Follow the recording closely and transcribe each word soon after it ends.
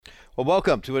Well,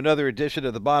 welcome to another edition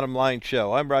of the Bottom Line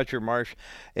Show. I'm Roger Marsh.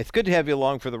 It's good to have you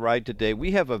along for the ride today.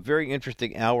 We have a very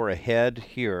interesting hour ahead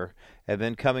here, and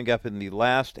then coming up in the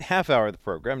last half hour of the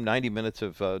program, 90 minutes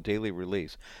of daily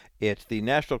release. It's the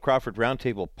National Crawford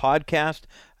Roundtable podcast.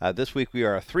 This week we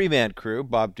are a three-man crew,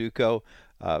 Bob Duco,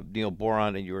 Neil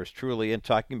Boron, and yours truly, and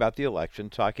talking about the election,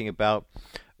 talking about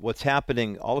what's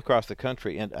happening all across the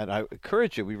country. And I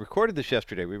encourage you, we recorded this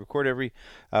yesterday. We record every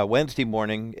Wednesday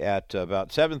morning at about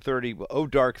 7:30,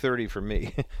 dark 30 for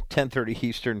me, 10:30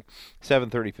 Eastern,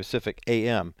 7:30 Pacific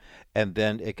a.m. And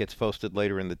then it gets posted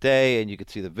later in the day, and you can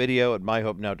see the video at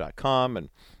myhopenow.com. And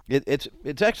it's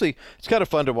kind of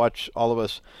fun to watch all of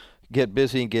us get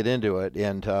busy and get into it.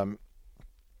 And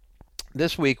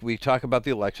this week, we talk about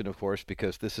the election, of course,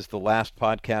 because this is the last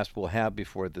podcast we'll have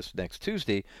before this next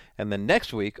Tuesday. And then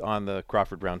next week on the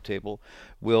Crawford Roundtable,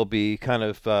 we'll be kind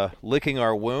of licking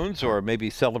our wounds or maybe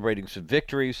celebrating some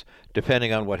victories,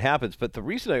 depending on what happens. But the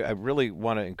reason I really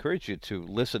want to encourage you to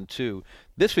listen to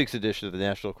this week's edition of the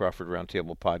National Crawford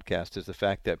Roundtable podcast is the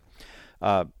fact that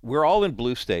we're all in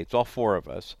blue states, all four of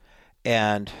us.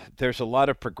 And there's a lot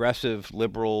of progressive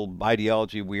liberal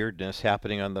ideology weirdness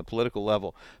happening on the political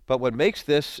level. But what makes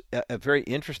this a very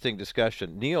interesting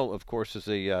discussion, Neil, of course, is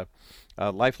a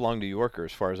lifelong New Yorker,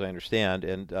 as far as I understand,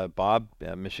 and Bob,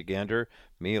 Michigander,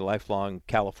 me, a lifelong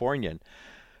Californian.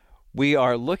 We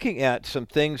are looking at some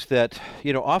things that,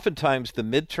 oftentimes the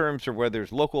midterms are where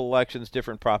there's local elections,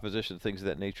 different propositions, things of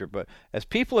that nature. But as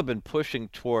people have been pushing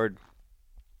toward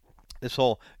this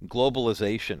whole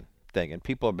globalization thing, and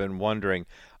people have been wondering,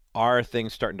 are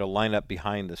things starting to line up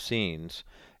behind the scenes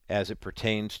as it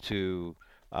pertains to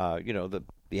the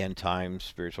end times,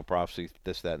 spiritual prophecy,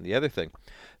 this, that, and the other thing.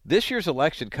 This year's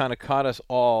election kind of caught us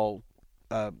all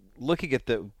looking at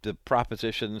the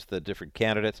propositions, the different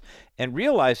candidates, and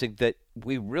realizing that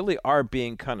we really are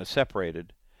being kind of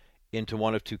separated into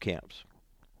one of two camps.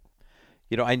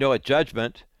 I know at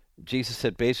judgment, Jesus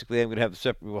said, basically, I'm going to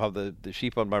have we'll have the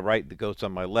sheep on my right, the goats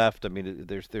on my left. I mean,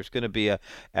 there's going to be at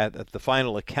the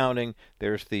final accounting,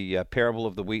 there's the parable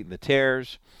of the wheat and the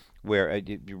tares, where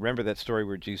you remember that story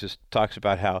where Jesus talks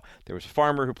about how there was a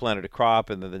farmer who planted a crop,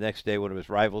 and then the next day one of his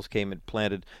rivals came and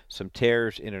planted some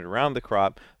tares in and around the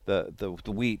crop, the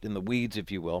wheat and the weeds, if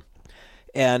you will.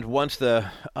 And once the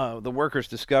workers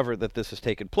discover that this has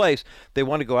taken place, they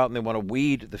want to go out and they want to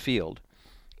weed the field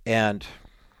and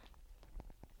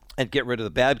get rid of the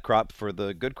bad crop for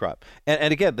the good crop.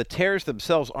 And again, the tares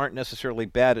themselves aren't necessarily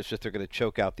bad. It's just they're going to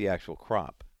choke out the actual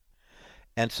crop.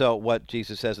 And so what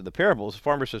Jesus says in the parables, the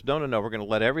farmer says, no, we're going to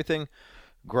let everything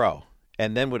grow.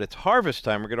 And then when it's harvest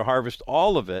time, we're going to harvest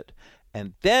all of it,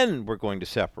 and then we're going to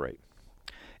separate.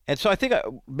 And so I think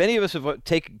many of us have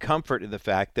taken comfort in the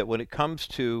fact that when it comes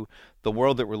to the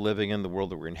world that we're living in, the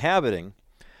world that we're inhabiting,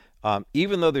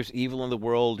 even though there's evil in the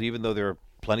world, even though there are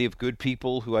plenty of good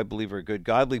people who I believe are good,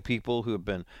 godly people who have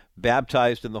been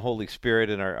baptized in the Holy Spirit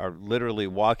and are literally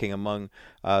walking among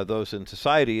those in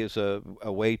society as a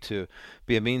way to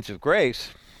be a means of grace.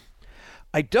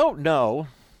 I don't know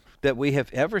that we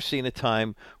have ever seen a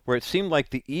time where it seemed like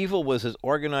the evil was as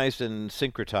organized and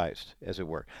syncretized, as it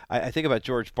were. I think about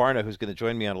George Barna, who's going to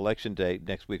join me on Election Day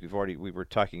next week. We were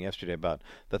talking yesterday about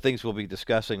the things we'll be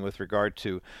discussing with regard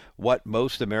to what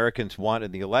most Americans want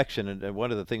in the election. And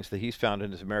one of the things that he's found in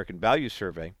his American Values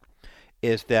Survey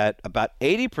is that about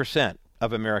 80%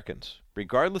 of Americans,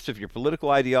 regardless of your political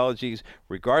ideologies,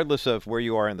 regardless of where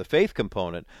you are in the faith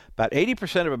component, about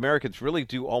 80% of Americans really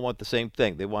do all want the same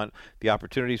thing. They want the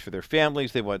opportunities for their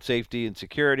families. They want safety and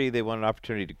security. They want an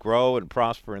opportunity to grow and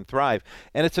prosper and thrive.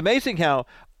 And it's amazing how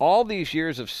all these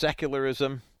years of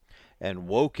secularism and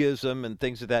wokeism and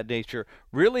things of that nature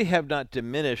really have not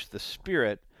diminished the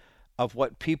spirit of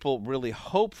what people really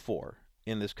hope for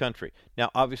in this country.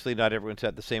 Now, obviously, not everyone's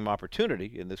had the same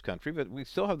opportunity in this country, but we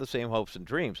still have the same hopes and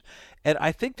dreams. And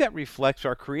I think that reflects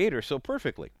our Creator so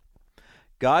perfectly.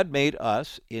 God made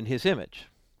us in His image.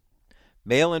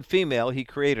 Male and female, He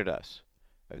created us.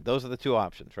 Those are the two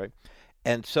options, right?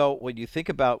 And so when you think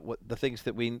about what the things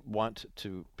that we want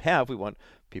to have,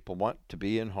 people want to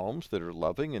be in homes that are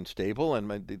loving and stable,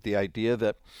 and the idea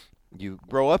that you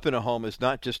grow up in a home is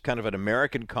not just kind of an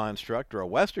American construct or a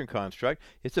Western construct,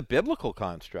 it's a biblical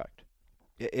construct.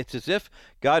 It's as if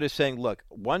God is saying, look,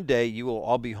 one day you will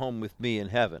all be home with me in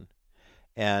heaven.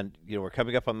 And, we're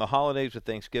coming up on the holidays with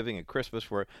Thanksgiving and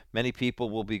Christmas, where many people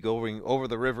will be going over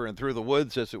the river and through the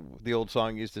woods, as the old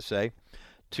song used to say,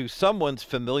 to someone's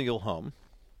familial home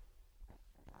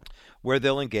where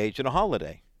they'll engage in a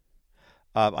holiday.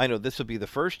 I know this will be the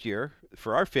first year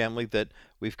for our family that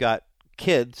we've got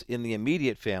kids in the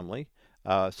immediate family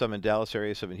some in Dallas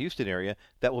area, some in Houston area,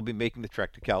 that will be making the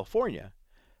trek to California.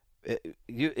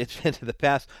 It's been to the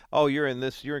past. Oh, you're in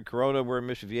this. You're in Corona. We're in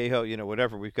Mission Viejo.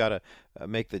 Whatever. We've got to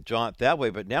make the jaunt that way.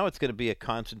 But now it's going to be a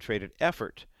concentrated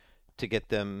effort to get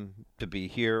them to be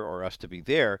here or us to be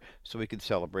there, so we can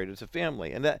celebrate as a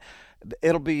family. And that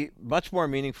it'll be much more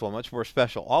meaningful, much more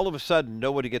special. All of a sudden,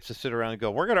 nobody gets to sit around and go,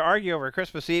 "We're going to argue over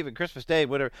Christmas Eve and Christmas Day,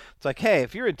 whatever." It's like, hey,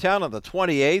 if you're in town on the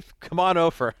 28th, come on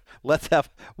over.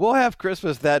 We'll have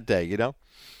Christmas that day.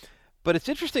 But it's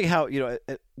interesting how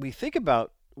we think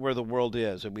about where the world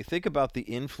is, and we think about the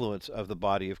influence of the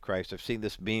body of Christ. I've seen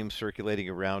this meme circulating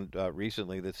around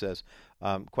recently that says,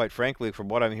 quite frankly, from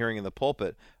what I'm hearing in the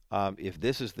pulpit, if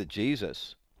this is the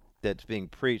Jesus that's being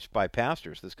preached by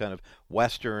pastors, this kind of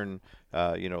Western,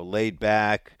 laid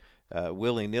back,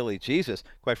 willy-nilly Jesus,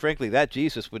 quite frankly, that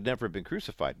Jesus would never have been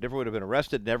crucified, never would have been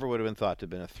arrested, never would have been thought to have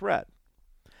been a threat.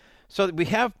 So we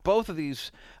have both of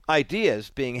these ideas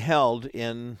being held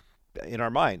in our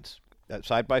minds,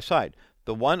 side by side.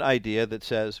 The one idea that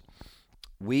says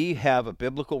we have a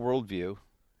biblical worldview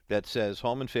that says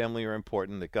home and family are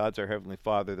important, that God's our Heavenly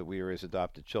Father, that we are His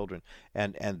adopted children,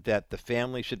 and that the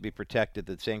family should be protected,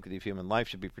 that sanctity of human life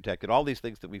should be protected, all these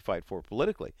things that we fight for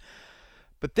politically.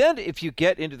 But then if you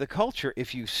get into the culture,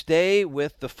 if you stay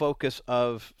with the focus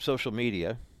of social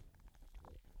media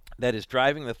that is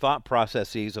driving the thought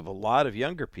processes of a lot of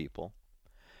younger people,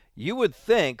 you would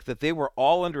think that they were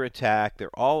all under attack. They're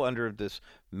all under this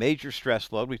major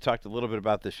stress load. We talked a little bit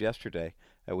about this yesterday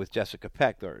with Jessica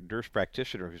Peck, our nurse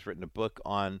practitioner, who's written a book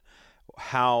on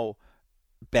how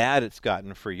bad it's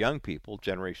gotten for young people,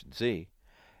 Generation Z,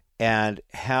 and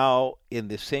how in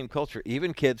this same culture,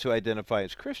 even kids who identify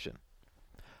as Christian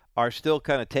are still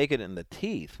kind of taken in the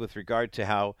teeth with regard to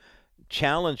how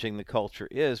challenging the culture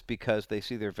is because they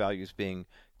see their values being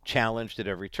challenged at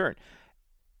every turn.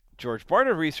 George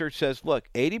Barna research says, look,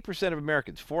 80% of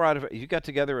Americans, 4 out of you got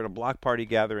together at a block party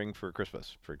gathering for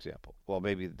Christmas, for example. Well,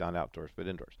 maybe not outdoors, but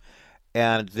indoors.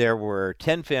 And there were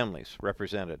 10 families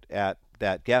represented at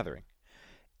that gathering.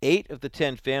 8 of the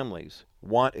 10 families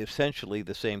want essentially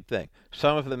the same thing.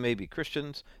 Some of them may be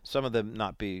Christians, some of them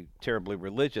not be terribly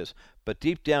religious, but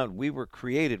deep down we were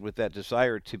created with that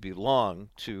desire to belong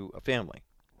to a family.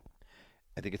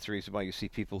 I think it's the reason why you see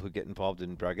people who get involved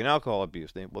in drug and alcohol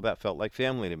abuse. Well, that felt like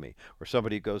family to me. Or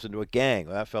somebody who goes into a gang.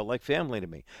 Well, that felt like family to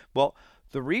me. Well,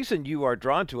 the reason you are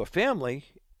drawn to a family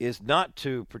is not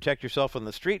to protect yourself on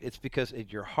the street. It's because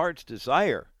it's your heart's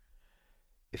desire.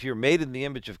 If you're made in the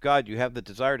image of God, you have the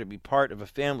desire to be part of a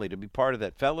family, to be part of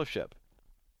that fellowship.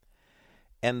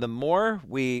 And the more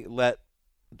we let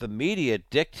the media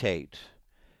dictate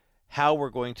how we're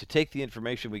going to take the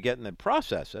information we get and then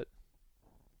process it,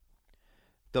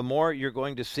 the more you're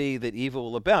going to see that evil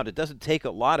will abound. It doesn't take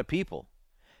a lot of people.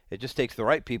 It just takes the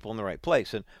right people in the right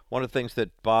place. And one of the things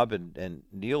that Bob and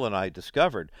Neil and I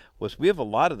discovered was we have a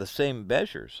lot of the same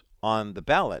measures on the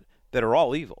ballot that are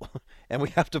all evil. And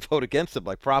we have to vote against them,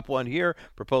 like Prop 1 here,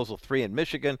 Proposal 3 in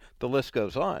Michigan, the list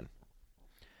goes on.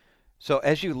 So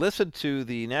as you listen to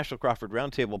the National Crawford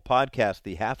Roundtable podcast,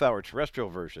 the half-hour terrestrial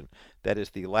version, that is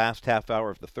the last half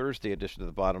hour of the Thursday edition of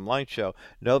the Bottom Line Show,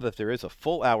 know that there is a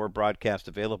full-hour broadcast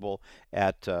available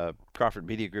at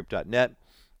crawfordmediagroup.net.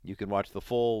 You can watch the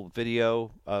full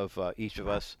video of each of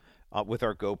us with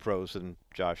our GoPros, and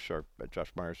Josh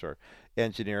Myers, our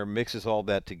engineer, mixes all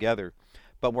that together.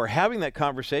 But we're having that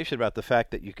conversation about the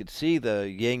fact that you could see the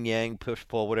yin-yang,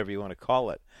 push-pull, whatever you want to call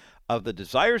it, of the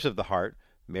desires of the heart,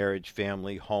 marriage,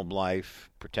 family, home life,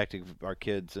 protecting our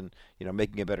kids, and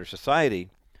making a better society,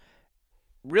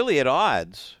 really at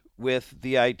odds with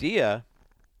the idea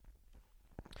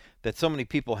that so many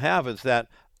people have is that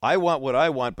I want what I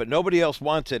want, but nobody else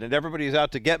wants it, and everybody's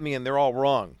out to get me, and they're all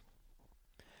wrong.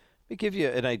 Let me give you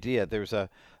an idea. There's a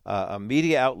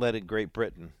media outlet in Great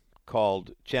Britain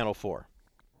called Channel 4.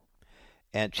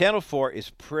 And Channel 4 is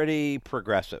pretty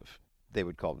progressive, they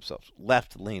would call themselves,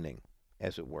 left-leaning,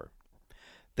 as it were.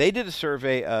 They did a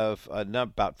survey of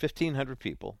about 1,500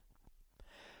 people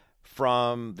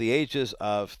from the ages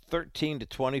of 13 to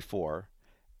 24,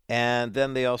 and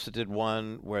then they also did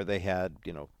one where they had,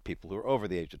 people who were over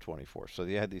the age of 24. So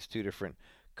they had these two different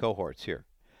cohorts here.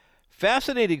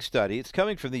 Fascinating study. It's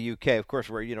coming from the UK, of course,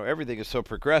 where, everything is so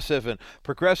progressive, and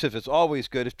progressive is always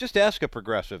good. If just ask a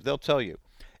progressive, they'll tell you.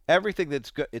 Everything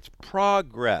that's good, it's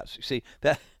progress. You see,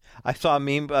 that I saw a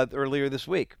meme earlier this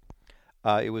week.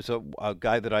 It was a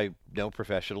guy that I know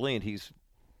professionally, and he's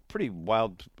pretty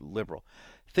wild liberal.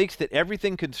 Thinks that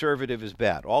everything conservative is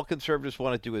bad. All conservatives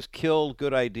want to do is kill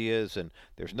good ideas, and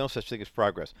there's no such thing as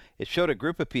progress. It showed a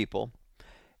group of people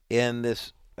in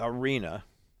this arena,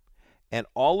 and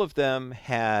all of them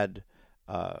had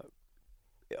uh,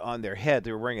 on their head.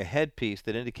 They were wearing a headpiece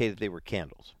that indicated they were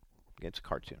candles. It's a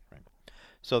cartoon, right?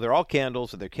 So they're all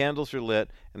candles, and their candles are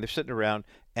lit, and they're sitting around.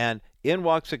 And in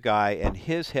walks a guy, and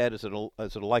his head is an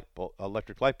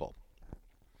electric light bulb.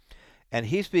 And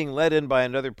he's being led in by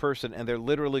another person, and they're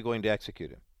literally going to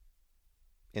execute him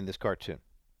in this cartoon.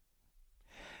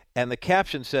 And the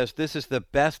caption says, "This is the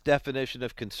best definition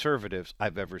of conservatives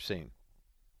I've ever seen."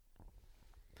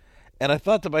 And I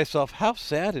thought to myself, how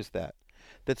sad is that?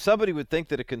 That somebody would think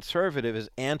that a conservative is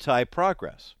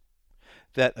anti-progress,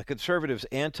 that a conservative is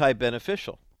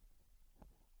anti-beneficial.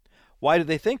 Why do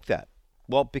they think that?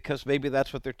 Well, because maybe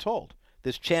that's what they're told.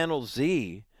 This Channel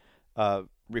Z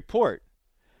report,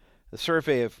 a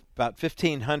survey of about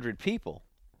 1,500 people,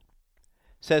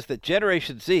 says that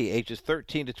Generation Z, ages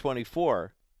 13 to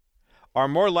 24, are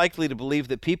more likely to believe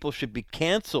that people should be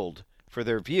canceled for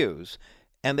their views,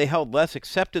 and they held less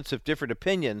acceptance of different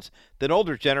opinions than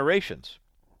older generations.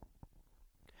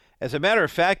 As a matter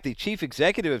of fact, the chief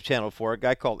executive of Channel 4, a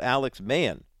guy called Alex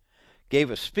Mahan, gave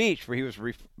a speech where he was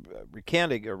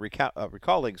recalling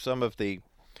some of the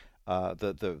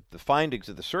findings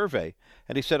of the survey,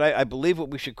 and he said, I believe what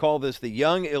we should call this the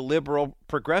Young Illiberal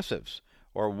Progressives,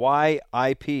 or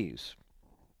YIPs.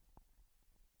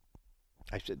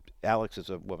 Alex is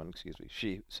a woman, excuse me,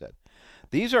 she said.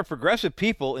 These are progressive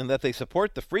people in that they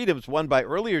support the freedoms won by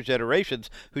earlier generations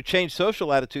who changed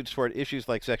social attitudes toward issues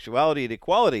like sexuality and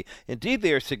equality. Indeed,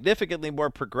 they are significantly more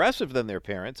progressive than their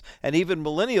parents and even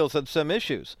millennials on some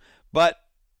issues. But,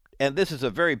 and this is a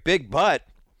very big but,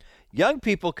 young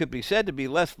people could be said to be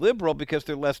less liberal because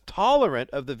they're less tolerant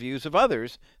of the views of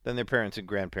others than their parents and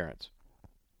grandparents.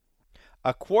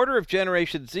 A quarter of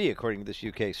Generation Z, according to this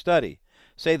UK study,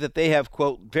 say that they have,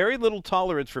 quote, very little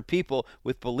tolerance for people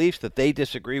with beliefs that they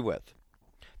disagree with.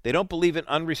 They don't believe in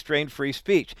unrestrained free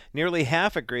speech. Nearly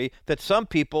half agree that some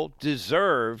people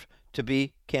deserve to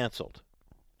be canceled.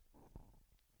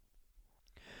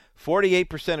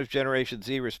 48% of Generation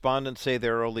Z respondents say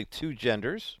there are only two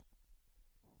genders.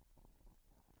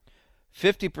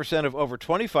 50% of over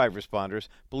 25 responders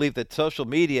believe that social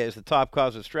media is the top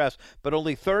cause of stress, but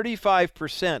only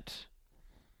 35%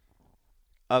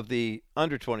 of the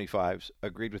under 25s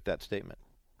agreed with that statement.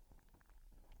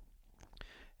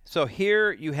 So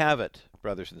here you have it,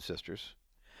 brothers and sisters.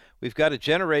 We've got a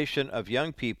generation of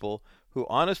young people who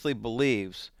honestly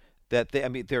believes that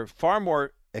they're far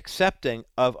more accepting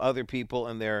of other people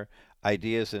and their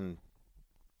ideas, and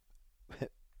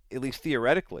at least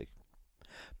theoretically.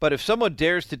 But if someone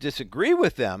dares to disagree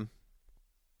with them,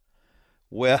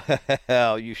 well,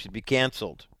 you should be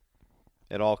canceled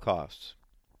at all costs.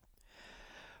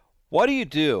 What do you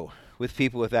do with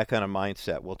people with that kind of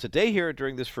mindset? Well, today here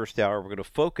during this first hour, we're going to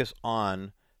focus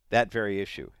on that very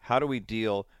issue. How do we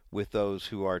deal with those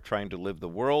who are trying to live the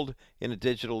world in a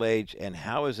digital age, and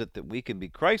how is it that we can be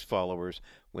Christ followers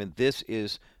when this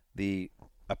is the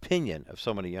opinion of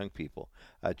so many young people?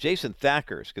 Jason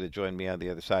Thacker is going to join me on the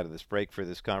other side of this break for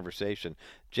this conversation.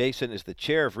 Jason is the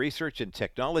Chair of Research and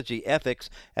Technology Ethics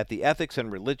at the Ethics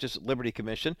and Religious Liberty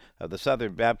Commission of the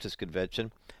Southern Baptist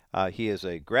Convention. He is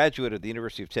a graduate of the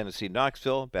University of Tennessee,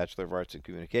 Knoxville, Bachelor of Arts in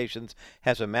Communications,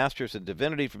 has a Master's in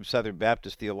Divinity from Southern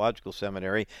Baptist Theological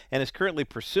Seminary, and is currently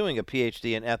pursuing a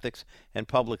PhD in Ethics and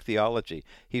Public Theology.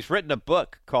 He's written a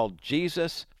book called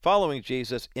Jesus, Following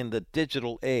Jesus in the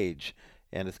Digital Age,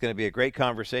 and it's going to be a great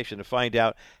conversation to find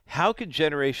out how can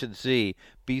Generation Z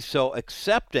be so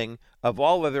accepting of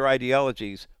all other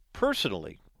ideologies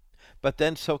personally, but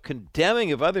then so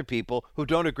condemning of other people who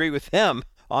don't agree with them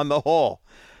on the whole.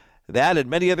 That and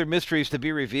many other mysteries to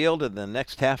be revealed in the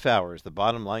next half hour as the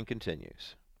bottom line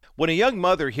continues. When a young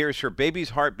mother hears her baby's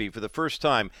heartbeat for the first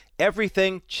time,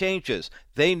 everything changes.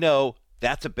 They know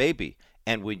that's a baby.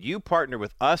 And when you partner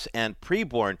with us and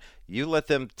Preborn, you let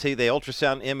them see the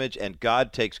ultrasound image, and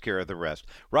God takes care of the rest.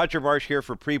 Roger Marsh here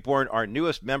for Preborn, our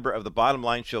newest member of the Bottom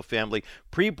Line Show family.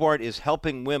 Preborn is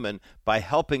helping women by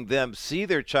helping them see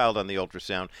their child on the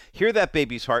ultrasound, hear that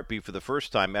baby's heartbeat for the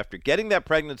first time after getting that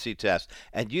pregnancy test,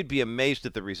 and you'd be amazed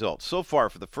at the results. So far,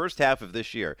 for the first half of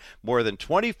this year, more than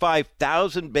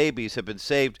 25,000 babies have been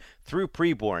saved through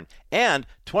Preborn, and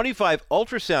 25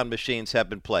 ultrasound machines have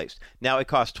been placed. Now, it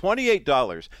costs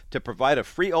 $28 to provide a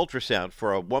free ultrasound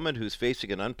for a woman who's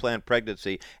facing an unplanned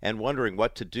pregnancy and wondering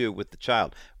what to do with the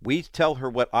child. We tell her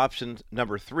what option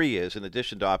number 3 is in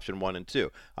addition to option 1 and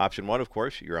 2. Option 1, of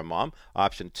course, you're a mom.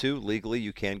 Option 2, legally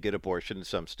you can get abortion in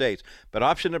some states. But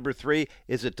option number 3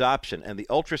 is adoption, and the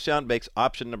ultrasound makes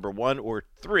option number 1 or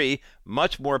 3,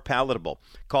 much more palatable.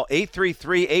 Call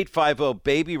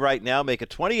 833-850-BABY right now. Make a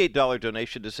 $28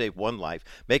 donation to save one life.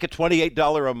 Make a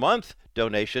 $28 a month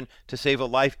donation to save a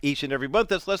life each and every month.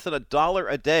 That's less than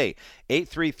 $1 a day.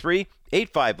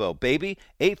 833-850-BABY,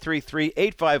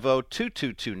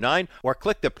 833-850-2229, or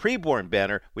click the preborn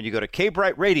banner when you go to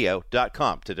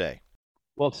kbrightradio.com today.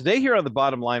 Well, today here on the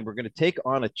bottom line, we're going to take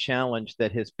on a challenge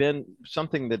that has been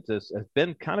something that has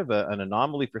been kind of an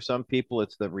anomaly for some people.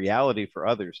 It's the reality for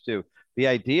others, too. The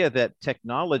idea that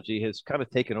technology has kind of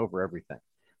taken over everything.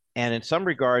 And in some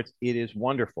regards, it is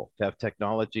wonderful to have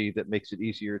technology that makes it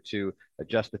easier to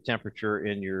adjust the temperature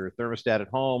in your thermostat at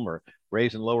home or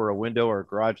raise and lower a window or a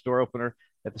garage door opener.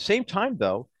 At the same time,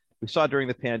 though, we saw during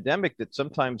the pandemic that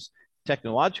sometimes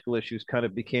technological issues kind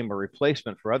of became a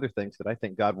replacement for other things that I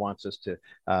think God wants us to,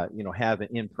 have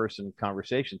in-person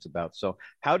conversations about. So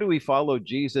how do we follow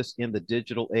Jesus in the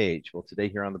digital age? Well, today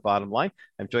here on the bottom line,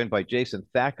 I'm joined by Jason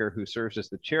Thacker, who serves as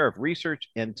the chair of research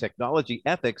and technology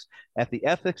ethics at the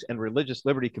Ethics and Religious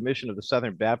Liberty Commission of the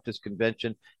Southern Baptist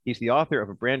Convention. He's the author of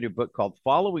a brand new book called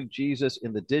Following Jesus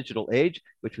in the Digital Age,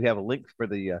 which we have a link for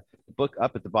the book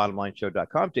up at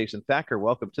thebottomlineshow.com. Jason Thacker,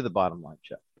 welcome to the Bottom Line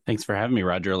Show. Thanks for having me,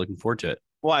 Roger. Looking forward to it.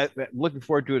 Well, I'm looking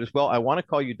forward to it as well. I want to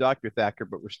call you Dr. Thacker,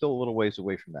 but we're still a little ways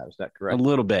away from that. Is that correct? A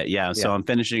little bit, yeah. So I'm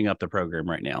finishing up the program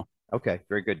right now. Okay,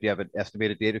 very good. Do you have an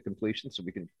estimated date of completion so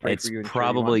we can pray for you? It's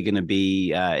probably going to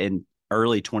be in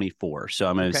early 24. So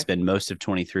I'm going to spend most of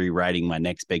 23 writing my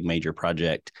next big major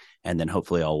project, and then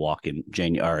hopefully I'll walk in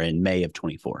January or in May of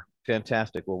 24.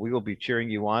 Fantastic. Well, we will be cheering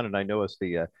you on, and I know as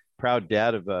the proud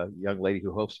dad of a young lady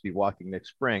who hopes to be walking next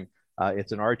spring,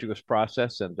 it's an arduous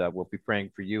process, and we'll be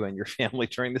praying for you and your family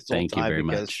during this whole time. Thank you very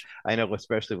because much. I know,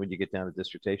 especially when you get down to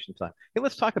dissertation time. Hey,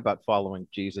 let's talk about following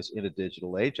Jesus in a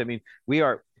digital age. I mean,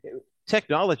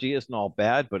 technology isn't all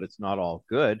bad, but it's not all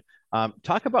good.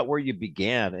 Talk about where you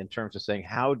began in terms of saying,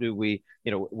 how do we,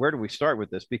 where do we start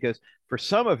with this? Because for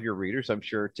some of your readers, I'm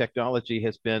sure technology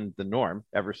has been the norm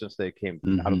ever since they came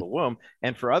out of the womb.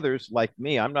 And for others like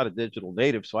me, I'm not a digital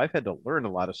native, so I've had to learn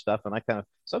a lot of stuff. And I kind of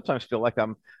sometimes feel like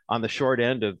I'm on the short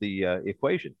end of the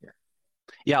equation here.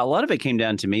 Yeah, a lot of it came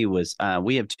down to me was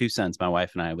we have two sons, my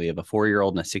wife and I. We have a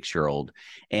 4-year-old and a 6-year-old.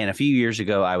 And a few years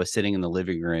ago, I was sitting in the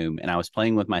living room and I was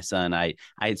playing with my son. I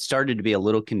had started to be a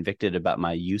little convicted about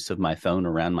my use of my phone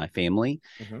around my family.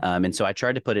 And so I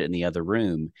tried to put it in the other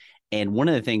room. And one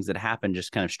of the things that happened,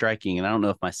 just kind of striking, and I don't know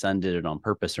if my son did it on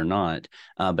purpose or not,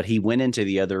 but he went into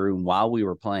the other room while we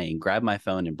were playing, grabbed my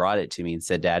phone and brought it to me and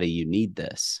said, "Daddy, you need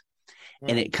this."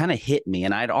 And it kind of hit me.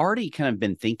 And I'd already kind of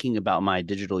been thinking about my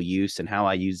digital use and how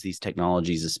I use these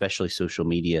technologies, especially social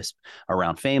media,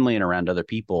 around family and around other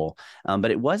people.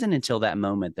 But it wasn't until that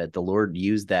moment that the Lord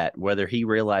used that, whether he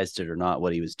realized it or not,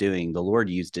 what he was doing, the Lord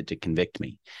used it to convict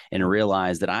me and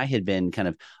realize that I had been kind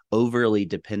of overly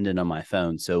dependent on my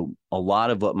phone. So a lot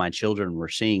of what my children were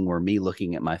seeing were me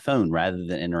looking at my phone rather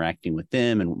than interacting with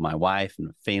them and my wife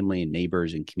and family and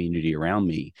neighbors and community around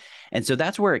me. And so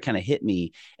that's where it kind of hit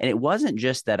me. And it wasn't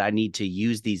just that I need to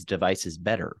use these devices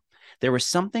better. There was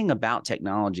something about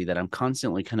technology that I'm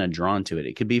constantly kind of drawn to it.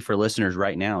 It could be for listeners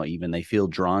right now, even they feel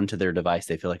drawn to their device.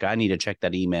 They feel like I need to check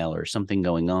that email or something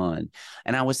going on.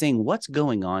 And I was saying, what's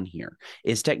going on here?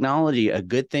 Is technology a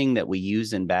good thing that we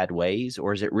use in bad ways?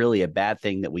 Or is it really a bad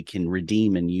thing that we can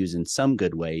redeem and use in some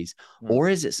good ways? Or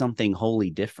is it something wholly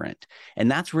different?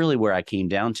 And that's really where I came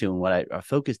down to. And what I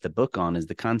focused the book on is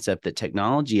the concept that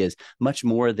technology is much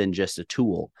more than just a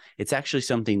tool. It's actually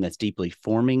something that's deeply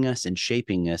forming us and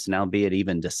shaping us, and albeit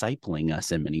even discipling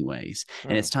us in many ways.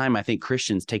 And it's time, I think,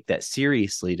 Christians take that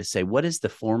seriously to say, what is the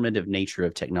formative nature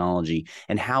of technology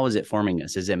and how is it forming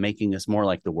us? Is it making us more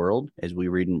like the world, as we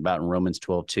read about in Romans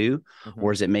 12:2?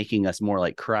 Or is it making us more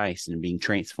like Christ and being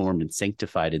transformed and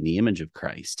sanctified in the image of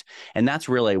Christ? And that's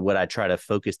really what I try to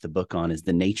focus the book on, is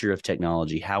the nature of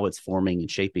technology, how it's forming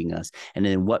and shaping us, and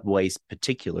in what ways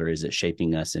particular is it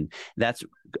shaping us. And that's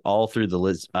all through the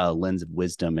lens of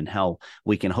wisdom and how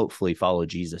we can hopefully follow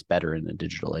Jesus better in the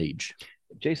digital age.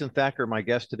 Jason Thacker, my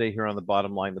guest today here on The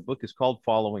Bottom Line. The book is called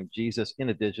Following Jesus in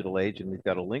a Digital Age, and we've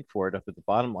got a link for it up at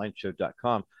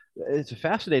thebottomlineshow.com. It's a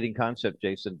fascinating concept,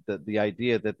 Jason, that the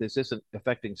idea that this isn't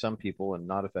affecting some people and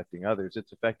not affecting others.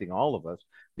 It's affecting all of us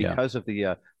because of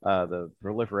the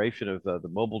proliferation of the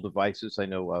mobile devices. I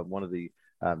know one of the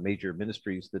major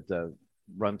ministries that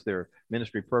runs their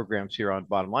ministry programs here on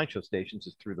Bottom Line Show stations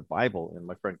is through the Bible. And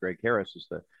my friend Greg Harris, who's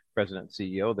the president and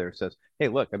CEO there, says, hey,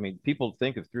 look, I mean, people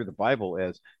think of through the Bible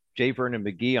as J. Vernon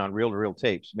McGee on reel-to-reel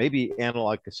tapes, maybe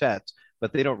analog cassettes,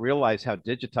 but they don't realize how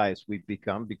digitized we've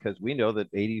become because we know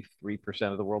that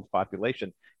 83% of the world's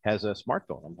population has a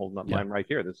smartphone. I'm holding up Yeah. mine right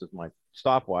here. This is my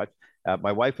stopwatch.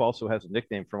 My wife also has a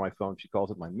nickname for my phone. She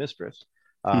calls it my mistress.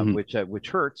 Which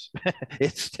hurts.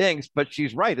 It stings, but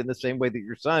she's right in the same way that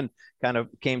your son kind of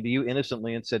came to you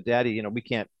innocently and said, "Daddy, we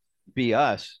can't be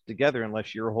us together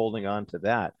unless you're holding on to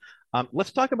that."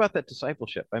 Let's talk about that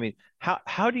discipleship. I mean,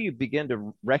 how do you begin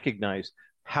to recognize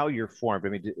how you're formed? I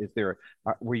mean, is there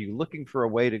were you looking for a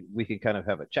way to we can kind of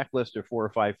have a checklist of 4 or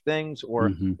 5 things, or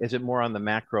Hmm. is it more on the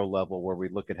macro level where we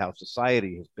look at how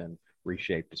society has been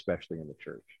reshaped, especially in the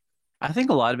church? I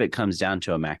think a lot of it comes down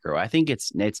to a macro. I think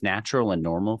it's natural and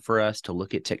normal for us to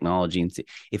look at technology and see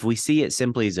if we see it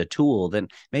simply as a tool, then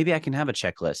maybe I can have a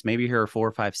checklist. Maybe here are 4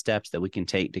 or 5 steps that we can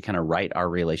take to kind of right our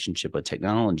relationship with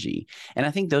technology. And I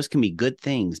think those can be good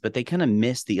things, but they kind of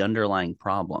miss the underlying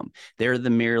problem. They're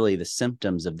merely the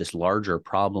symptoms of this larger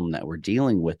problem that we're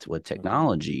dealing with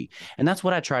technology. And that's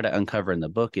what I try to uncover in the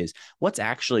book is what's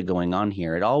actually going on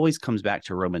here. It always comes back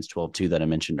to Romans 12:2 that I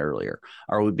mentioned earlier.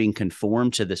 Are we being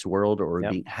conformed to this world, or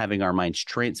Yep. having our minds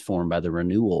transformed by the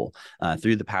renewal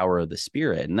through the power of the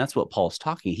Spirit? And that's what Paul's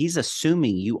talking. He's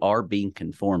assuming you are being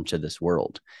conformed to this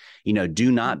world.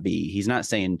 Do not be. He's not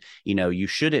saying, you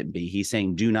shouldn't be. He's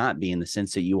saying do not be in the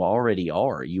sense that you already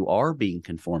are. You are being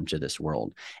conformed to this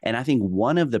world. And I think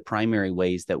one of the primary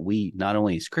ways that we, not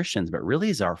only as Christians, but really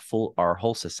as our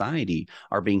whole society,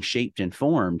 are being shaped and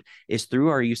formed is through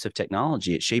our use of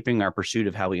technology. It's shaping our pursuit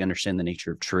of how we understand the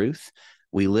nature of truth.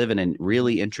 We live in a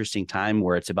really interesting time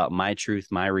where it's about my truth,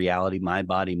 my reality, my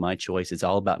body, my choice. It's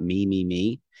all about me, me,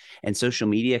 me. And social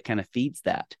media kind of feeds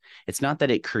that. It's not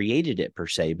that it created it per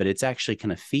se, but it's actually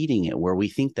kind of feeding it, where we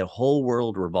think the whole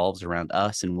world revolves around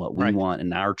us and what we Right. want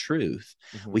and our truth.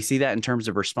 Mm-hmm. We see that in terms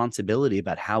of responsibility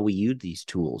about how we use these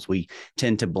tools. We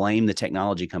tend to blame the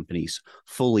technology companies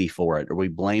fully for it, or we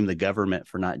blame the government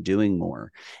for not doing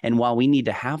more. And while we need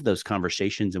to have those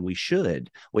conversations, and we should,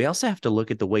 we also have to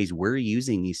look at the ways we're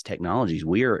using these technologies.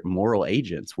 We are moral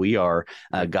agents. We are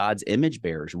God's image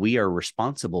bearers. We are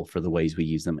responsible for the ways we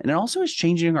use them. And it also is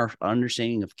changing our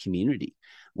understanding of community.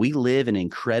 We live in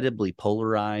incredibly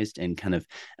polarized and kind of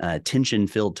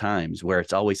tension-filled times where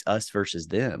it's always us versus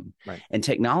them. Right. And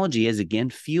technology is, again,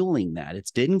 fueling that.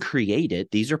 It didn't create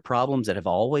it. These are problems that have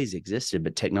always existed,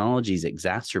 but technology is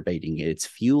exacerbating it. It's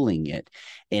fueling it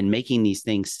and making these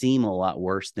things seem a lot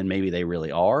worse than maybe they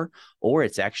really are, or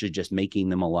it's actually just making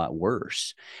them a lot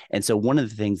worse. And so one of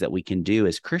the things that we can do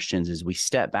as Christians is we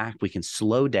step back, we can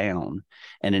slow down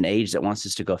in an age that wants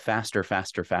us to go faster,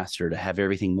 faster, faster, to have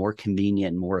everything more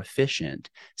convenient, more efficient,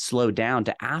 slow down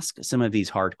to ask some of these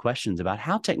hard questions about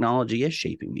how technology is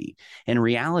shaping me. And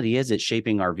reality is it's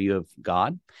shaping our view of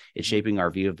God. It's shaping our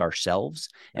view of ourselves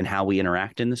and how we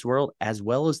interact in this world, as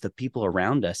well as the people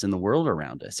around us and the world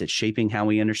around us. It's shaping how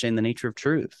we understand the nature of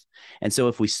truth. And so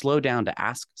if we slow down to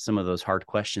ask some of those hard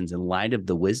questions in light of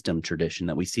the wisdom tradition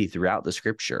that we see throughout the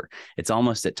scripture, it's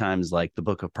almost at times like the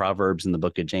book of Proverbs and the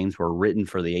book of James were written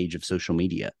for the age of social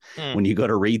media when you go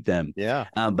to read them. Yeah.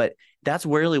 But that's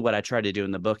really what I try to do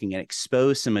in the book, and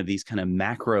expose some of these kind of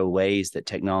macro ways that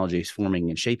technology is forming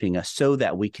and shaping us so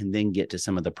that we can then get to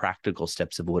some of the practical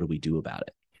steps of what do we do about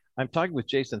it. I'm talking with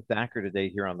Jason Thacker today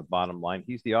here on The Bottom Line.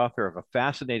 He's the author of a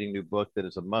fascinating new book that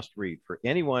is a must read for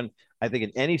anyone, I think,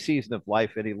 in any season of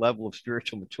life, any level of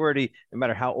spiritual maturity, no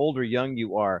matter how old or young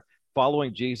you are.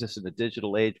 Following Jesus in the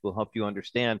digital age will help you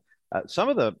understand some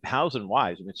of the hows and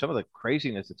whys. I mean, some of the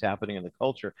craziness that's happening in the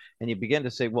culture. And you begin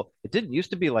to say, well, it didn't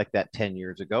used to be like that 10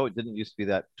 years ago. It didn't used to be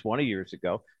that 20 years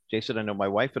ago. Jason, I know my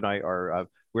wife and I are,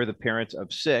 we're the parents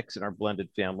of 6 in our blended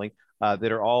family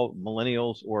that are all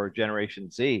millennials or Generation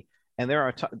Z. And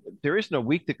there is no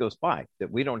week that goes by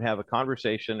that we don't have a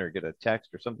conversation or get a text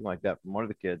or something like that from one of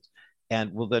the kids.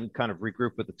 And we'll then kind of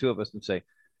regroup with the two of us and say,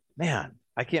 man,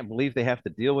 I can't believe they have to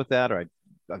deal with that. Or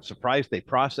I'm surprised they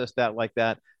processed that like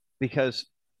that because,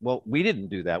 well, we didn't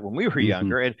do that when we were Mm-hmm.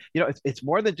 younger. And, it's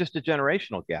more than just a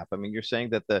generational gap. I mean, you're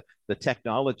saying that the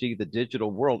technology, the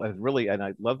digital world has really, and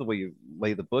I love the way you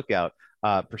lay the book out,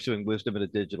 pursuing wisdom in a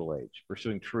digital age,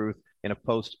 pursuing truth in a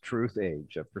post-truth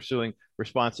age, pursuing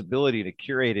responsibility in a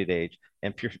curated age,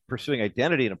 and pursuing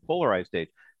identity in a polarized age.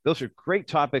 Those are great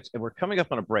topics, and we're coming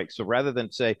up on a break. So rather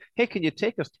than say, hey, can you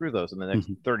take us through those in the next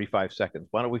Mm-hmm. 35 seconds?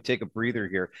 Why don't we take a breather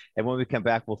here? And when we come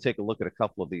back, we'll take a look at a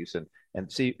couple of these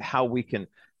and see how we can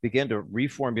begin to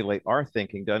reformulate our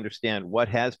thinking to understand what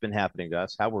has been happening to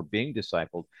us, how we're being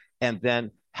discipled, and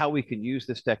then how we can use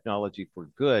this technology for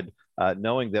good,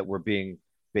 knowing that we're being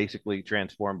basically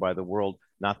transformed by the world.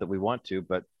 Not that we want to,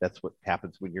 but that's what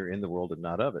happens when you're in the world and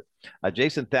not of it.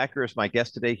 Jason Thacker is my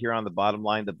guest today here on The Bottom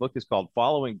Line. The book is called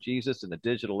Following Jesus in the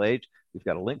Digital Age. We've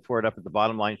got a link for it up at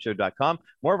thebottomlineshow.com.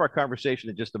 More of our conversation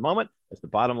in just a moment as The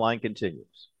Bottom Line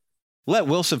continues. Let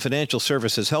Wilson Financial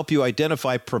Services help you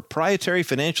identify proprietary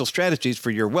financial strategies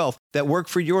for your wealth that work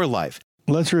for your life.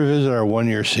 Let's revisit our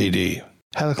one-year CD.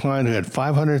 Had a client who had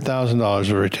 $500,000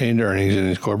 of retained earnings in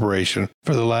his corporation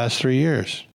for the last 3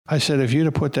 years. I said, if you'd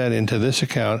have put that into this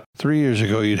account 3 years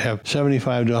ago, you'd have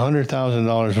 $75,000 to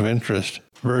 $100,000 of interest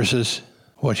versus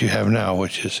what you have now,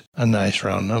 which is a nice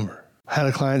round number. Had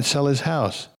a client sell his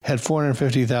house, had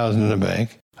 $450,000 in the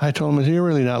bank. I told him, you're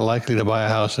really not likely to buy a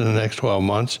house in the next 12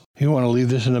 months. You want to leave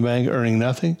this in the bank earning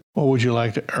nothing? Or would you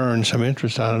like to earn some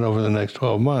interest on it over the next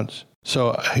 12 months?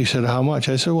 So he said, how much?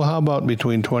 I said, well, how about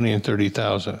between 20 and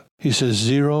 30,000? He says,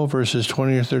 0 versus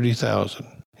 20 or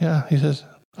 30,000. Yeah, he says,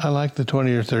 I like the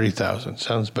 20 or 30,000.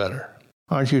 Sounds better.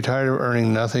 Aren't you tired of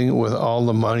earning nothing with all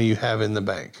the money you have in the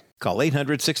bank? Call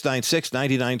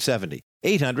 800-696-9970,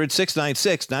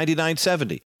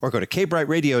 800-696-9970, or go to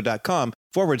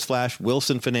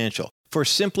kbrightradio.com/Wilson Financial for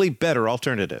simply better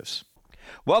alternatives.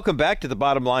 Welcome back to The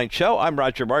Bottom Line Show. I'm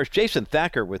Roger Marsh. Jason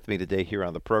Thacker with me today here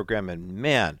on the program. And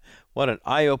man, what an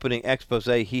eye-opening expose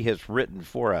he has written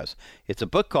for us. It's a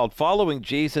book called Following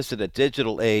Jesus in a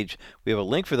Digital Age. We have a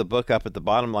link for the book up at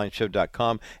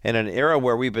thebottomlineshow.com. And in an era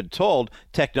where we've been told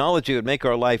technology would make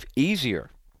our life easier,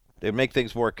 it would make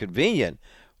things more convenient,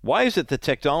 why is it that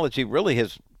technology really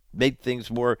has made things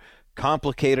more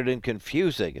complicated and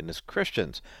confusing? And as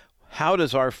Christians, how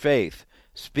does our faith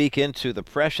speak into the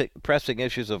pressing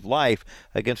issues of life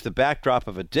against the backdrop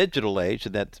of a digital age?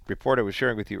 And that report I was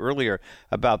sharing with you earlier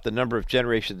about the number of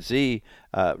Generation Z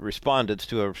respondents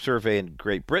to a survey in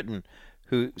Great Britain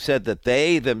who said that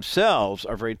they themselves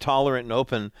are very tolerant and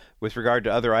open with regard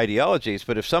to other ideologies,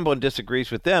 but if someone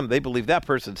disagrees with them, they believe that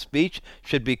person's speech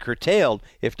should be curtailed,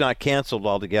 if not canceled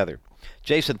altogether.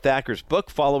 Jason Thacker's book,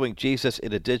 Following Jesus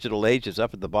in a Digital Age, is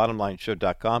up at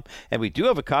thebottomlineshow.com, and we do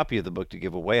have a copy of the book to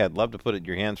give away. I'd love to put it in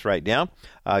your hands right now.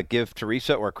 Give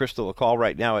Teresa or Crystal a call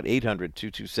right now at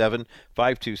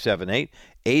 800-227-5278,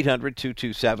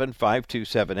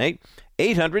 800-227-5278.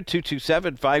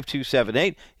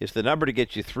 800-227-5278 is the number to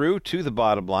get you through to the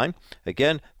bottom line.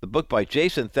 Again, the book by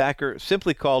Jason Thacker,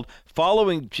 simply called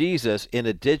Following Jesus in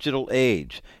a Digital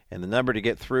Age. And the number to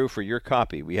get through for your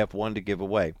copy, we have one to give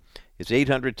away, is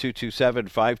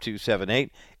 800-227-5278,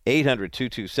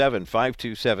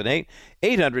 800-227-5278,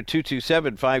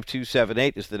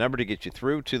 800-227-5278 is the number to get you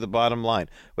through to the bottom line.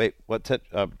 Wait, what's that?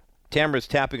 Tamara's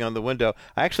tapping on the window.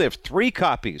 I actually have 3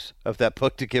 copies of that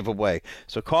book to give away.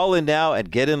 So call in now and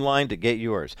get in line to get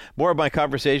yours. More of my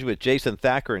conversation with Jason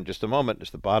Thacker in just a moment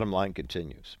as the bottom line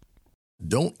continues.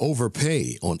 Don't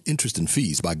overpay on interest and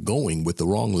fees by going with the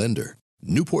wrong lender.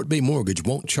 Newport Bay Mortgage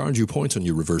won't charge you points on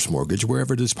your reverse mortgage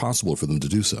wherever it is possible for them to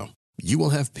do so. You will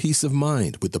have peace of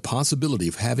mind with the possibility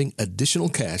of having additional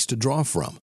cash to draw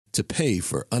from to pay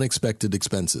for unexpected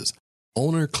expenses.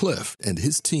 Owner Cliff and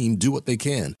his team do what they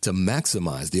can to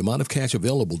maximize the amount of cash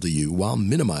available to you while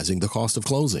minimizing the cost of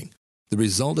closing. The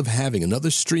result of having another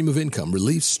stream of income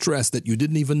relieves stress that you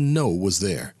didn't even know was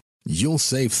there. You'll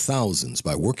save thousands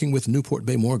by working with Newport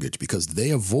Bay Mortgage because they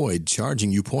avoid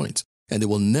charging you points, and they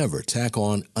will never tack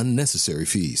on unnecessary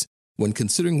fees. When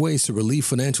considering ways to relieve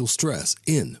financial stress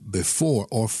in, before,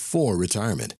 or for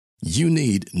retirement, you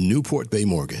need Newport Bay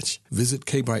Mortgage. Visit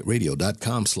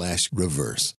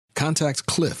kbrightradio.com/reverse. Contact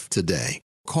Cliff today.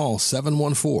 Call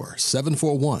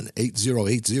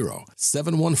 714-741-8080,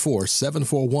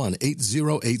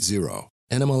 714-741-8080,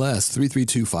 NMLS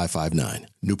 332559.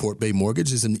 Newport Bay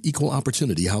Mortgage is an equal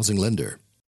opportunity housing lender.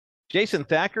 Jason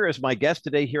Thacker is my guest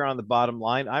today here on The Bottom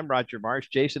Line. I'm Roger Marsh.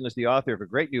 Jason is the author of a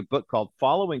great new book called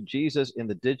Following Jesus in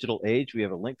the Digital Age. We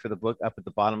have a link for the book up at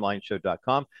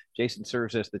thebottomlineshow.com. Jason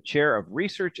serves as the chair of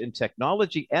research and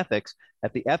technology ethics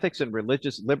at the Ethics and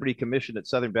Religious Liberty Commission at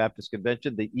Southern Baptist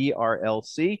Convention, the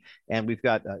ERLC. And we've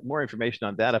got more information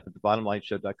on that up at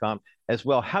thebottomlineshow.com as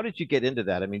well. How did you get into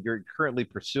that? I mean, you're currently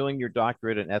pursuing your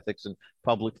doctorate in ethics and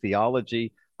public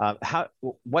theology.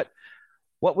 What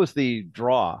was the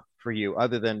draw for you,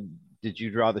 other than did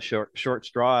you draw the short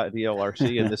straw at the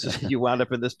LRC and this is you wound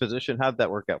up in this position? How did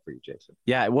that work out for you, Jason?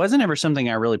 Yeah, it wasn't ever something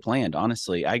I really planned,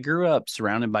 honestly. I grew up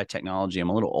surrounded by technology. I'm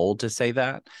a little old to say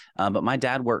that, but my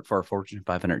dad worked for a Fortune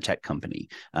 500 tech company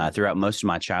throughout most of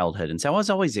my childhood. And so I was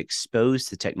always exposed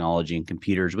to technology and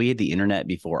computers. We had the internet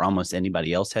before almost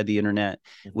anybody else had the internet.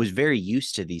 Was very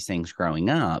used to these things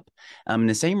growing up. In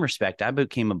the same respect, I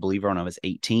became a believer when I was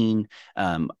 18.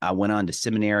 I went on to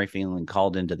seminary feeling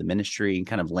called into the ministry and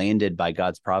kind of landed created by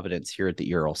God's providence here at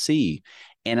the ERLC.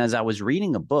 And as I was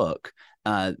reading a book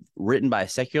written by a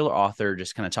secular author,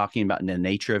 just kind of talking about the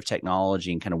nature of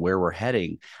technology and kind of where we're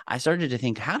heading, I started to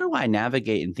think, how do I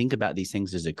navigate and think about these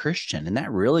things as a Christian? And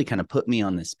that really kind of put me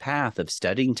on this path of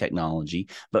studying technology,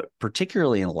 but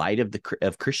particularly in light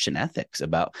of Christian ethics,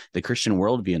 about the Christian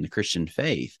worldview and the Christian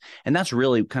faith. And that's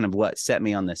really kind of what set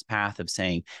me on this path of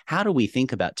saying, how do we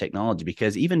think about technology?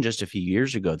 Because even just a few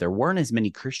years ago, there weren't as many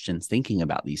Christians thinking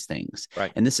about these things.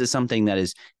 Right. And this is something that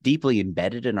is deeply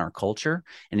embedded in our culture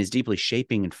and is deeply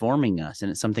shaping and forming us.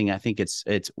 And it's something I think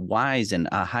it's wise and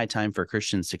a high time for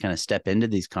Christians to kind of step into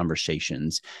these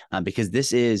conversations, because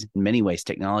this is in many ways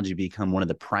technology become one of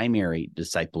the primary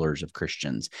disciplers of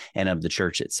Christians and of the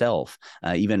church itself,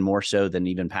 even more so than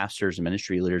even pastors and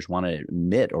ministry leaders want to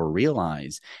admit or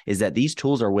realize, is that these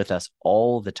tools are with us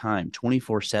all the time,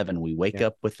 24/7. We wake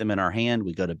up with them in our hand.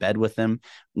 We go to bed with them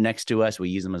next to us. We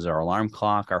use them as our alarm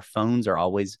clock. Our phones are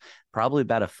always probably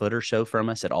about a foot or so from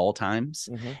us at all times.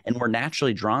 Mm-hmm. And we're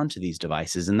naturally drawn to these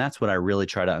devices. And that's what I really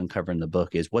try to uncover in the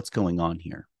book, is what's going on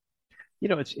here. You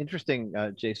know, it's interesting,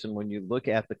 Jason, when you look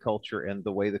at the culture and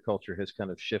the way the culture has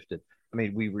kind of shifted. I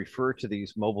mean, we refer to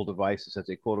these mobile devices as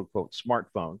a quote unquote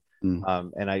smartphone.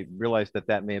 And I realized that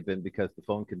that may have been because the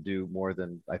phone can do more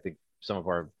than I think some of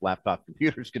our laptop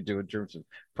computers could do in terms of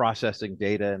processing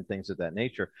data and things of that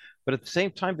nature. But at the same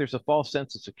time, there's a false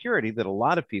sense of security that a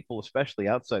lot of people, especially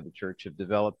outside the church, have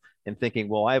developed in thinking,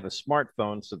 well, I have a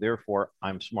smartphone, so therefore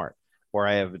I'm smart, or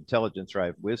I have intelligence, or I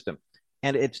have wisdom.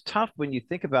 And it's tough when you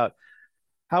think about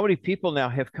how many people now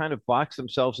have kind of boxed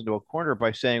themselves into a corner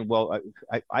by saying, well,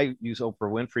 I use Oprah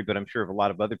Winfrey, but I'm sure a lot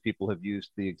of other people have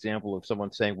used the example of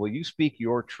someone saying, well, you speak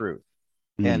your truth.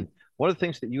 And one of the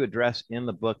things that you address in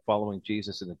the book, Following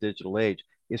Jesus in the Digital Age,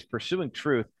 is pursuing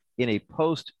truth in a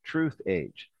post-truth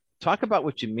age. Talk about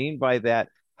what you mean by that.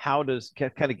 How does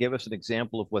kind of give us an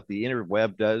example of what the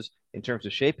interweb does in terms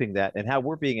of shaping that and how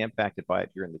we're being impacted by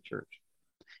it here in the church?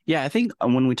 Yeah, I think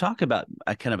when we talk about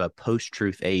a kind of a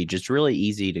post-truth age, it's really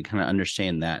easy to kind of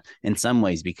understand that in some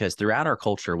ways, because throughout our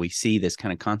culture, we see this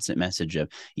kind of constant message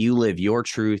of you live your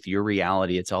truth, your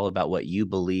reality. It's all about what you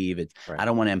believe. Right. I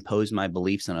don't want to impose my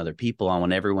beliefs on other people. I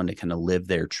want everyone to kind of live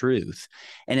their truth.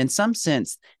 And in some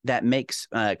sense, that makes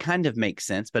kind of makes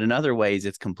sense. But in other ways,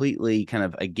 it's completely kind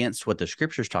of against what the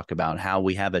scriptures talk about, how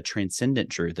we have a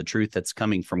transcendent truth, a truth that's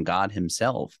coming from God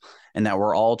himself, and that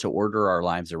we're all to order our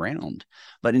lives around.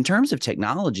 But in terms of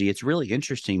technology, it's really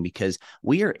interesting because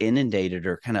we are inundated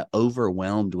or kind of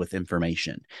overwhelmed with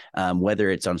information, whether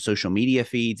it's on social media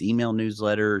feeds, email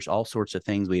newsletters, all sorts of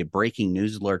things. We have breaking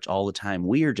news alerts all the time.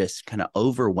 We are just kind of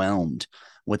overwhelmed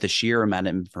with the sheer amount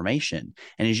of information.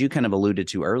 And as you kind of alluded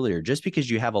to earlier, just because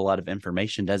you have a lot of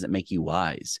information doesn't make you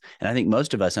wise. And I think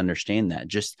most of us understand that.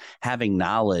 Just having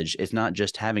knowledge is not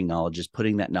just having knowledge, it's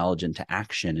putting that knowledge into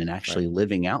action and actually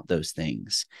living out those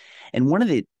things. And one of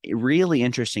the really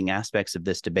interesting aspects of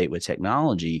this debate with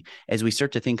technology, as we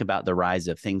start to think about the rise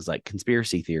of things like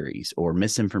conspiracy theories or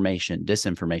misinformation,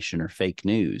 disinformation, or fake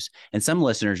news. And some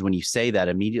listeners, when you say that,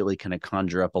 immediately kind of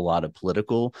conjure up a lot of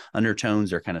political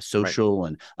undertones or kind of social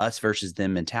and us versus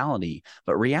them mentality.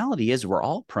 But reality is we're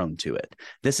all prone to it.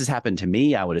 This has happened to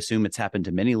me. I would assume it's happened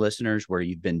to many listeners where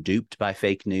you've been duped by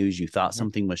fake news. You thought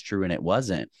something was true and it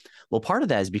wasn't. Well, part of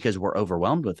that is because we're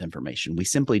overwhelmed with information. We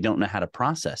simply don't know how to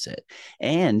process it.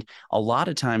 And a lot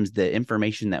of times the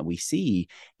information that we see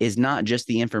is not just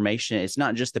the information. It's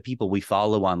not just the people we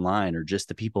follow online or just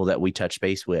the people that we touch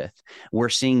base with. We're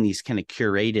seeing these kind of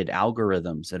curated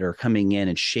algorithms that are coming in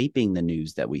and shaping the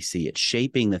news that we see. It's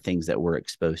shaping the things that we're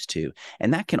exposed to.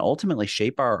 And that can ultimately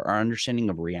shape our understanding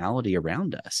of reality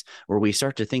around us, where we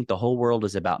start to think the whole world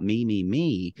is about me, me,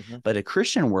 me. But a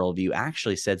Christian worldview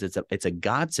actually says it's a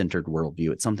God-centered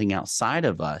worldview. It's something outside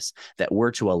of us that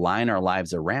we're to align our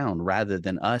lives around, rather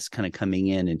than us kind of coming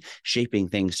in and shaping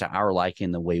things to our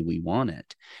liking the way we want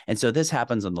it. And so this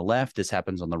happens on the left, this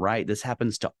happens on the right, this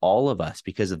happens to all of us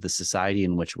because of the society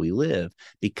in which we live,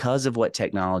 because of what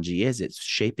technology is. It's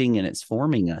shaping and it's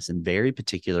forming us in very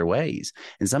particular ways,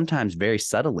 and sometimes very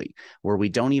subtly, where we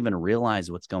don't even realize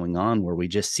what's going on, where we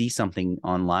just see something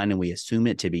online and we assume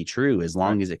it to be true as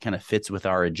long as it kind of fits with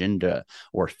our agenda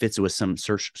or fits with some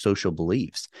social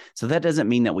beliefs. So that doesn't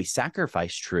mean that we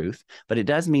sacrifice truth, but it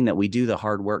does mean that we do the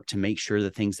hard work to make sure the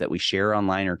things that we share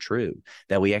online are true,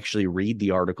 that we actually read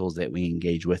the articles that we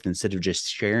engage with instead of just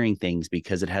sharing things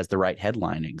because it has the right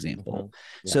headline example.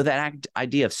 So that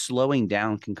idea of slowing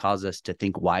down can cause us to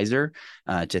think wiser,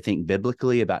 to think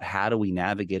biblically about how do we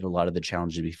navigate a lot of the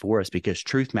challenges before us, because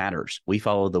truth matters. We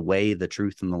follow the way, the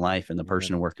truth, and the life and the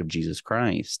person and work of Jesus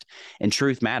Christ. And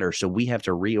truth matters. So we have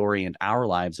to reorient our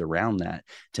lives around that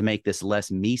to make this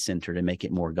less me-centered and make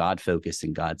it more God-focused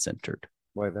and God-centered.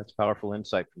 Boy, that's powerful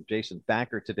insight from Jason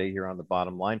Thacker today here on The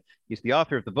Bottom Line. He's the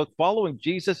author of the book, Following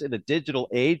Jesus in a Digital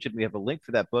Age, and we have a link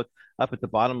for that book up at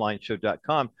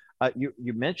thebottomlineshow.com.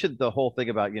 You mentioned the whole thing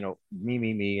about,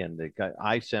 me, and the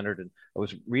I-centered, and I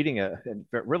was reading a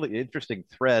really interesting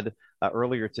thread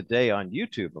earlier today on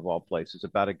YouTube, of all places,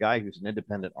 about a guy who's an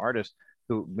independent artist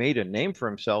who made a name for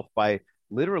himself by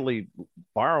literally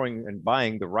borrowing and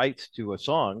buying the rights to a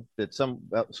song that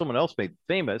someone else made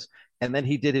famous, and then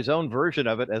he did his own version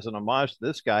of it as an homage to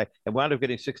this guy, and wound up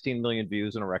getting 16 million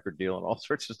views and a record deal and all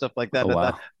sorts of stuff like that. Oh,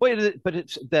 wow. But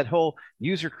it's that whole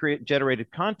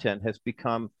user-generated content has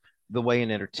become the way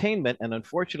in entertainment, and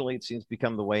unfortunately, it seems to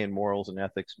become the way in morals and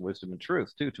ethics, wisdom and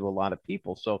truth too, to a lot of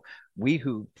people. So we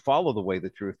who follow the way, the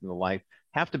truth, and the life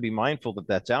have to be mindful that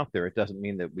that's out there. It doesn't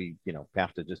mean that we,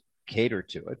 have to just cater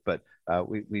to it, but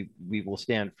we will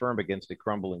stand firm against a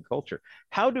crumbling culture.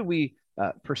 How do we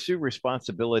pursue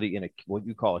responsibility in what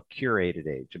you call a curated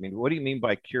age? I mean, what do you mean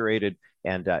by curated,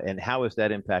 and how is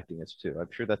that impacting us too? I'm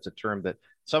sure that's a term that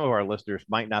some of our listeners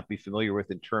might not be familiar with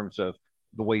in terms of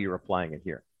the way you're applying it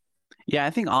here. Yeah, I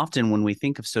think often when we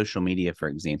think of social media, for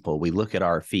example, we look at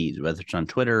our feeds, whether it's on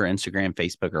Twitter, Instagram,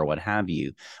 Facebook, or what have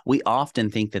you. We often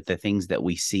think that the things that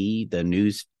we see, the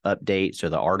news updates or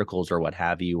the articles or what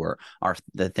have you, or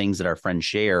the things that our friends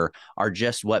share, are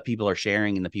just what people are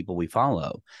sharing and the people we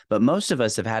follow. But most of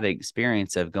us have had an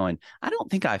experience of going, I don't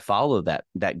think I follow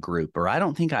that group, or I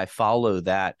don't think I follow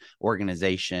that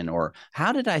organization, or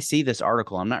how did I see this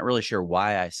article? I'm not really sure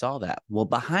why I saw that. Well,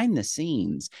 behind the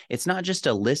scenes, it's not just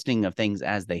a listing of things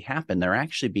as they happen. They're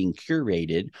actually being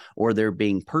curated, or they're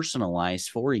being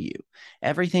personalized for you.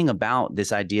 Everything about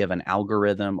this idea of an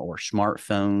algorithm or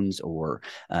smartphones or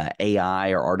AI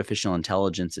or artificial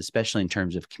intelligence, especially in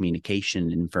terms of communication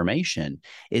and information,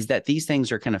 is that these things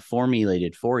are kind of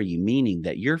formulated for you, meaning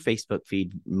that your Facebook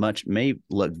feed may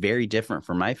look very different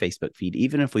from my Facebook feed,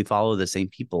 even if we follow the same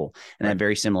people and have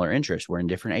very similar interests. We're in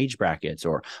different age brackets,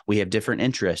 or we have different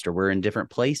interests, or we're in different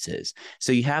places.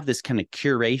 So you have this kind of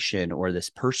curation or this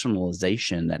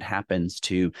personalization that happens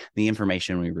to the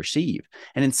information we receive.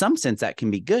 And in some sense, that can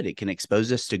be good. It can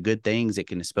expose us to good things. It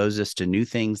can expose us to new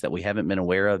things that we haven't been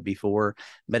aware of before,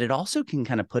 but it also can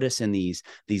kind of put us in these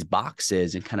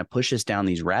boxes and kind of push us down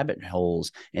these rabbit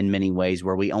holes in many ways,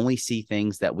 where we only see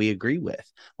things that we agree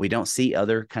with. We don't see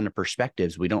other kind of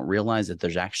perspectives. We don't realize that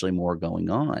there's actually more going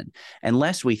on.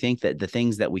 Unless we think that the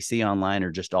things that we see online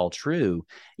are just all true,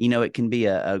 it can be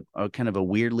a kind of a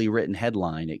weirdly written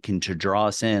headline. It can to draw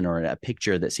us in, or a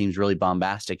picture that seems really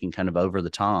bombastic and kind of over the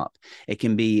top. It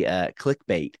can be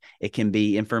clickbait. It can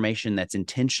be information that's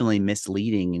intentionally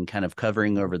misleading and kind of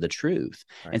covering over the truth.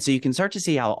 Right. And so you can start to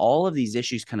see how all of these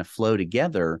issues kind of flow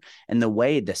together, and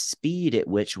the speed at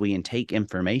which we intake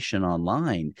information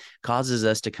online causes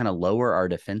us to kind of lower our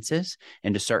defenses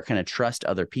and to start kind of trust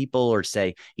other people, or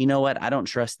say, you know what, I don't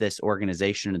trust this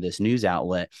organization or this news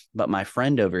outlet, but my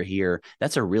friend over here,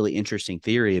 that's a really interesting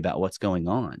theory about what's going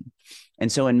on.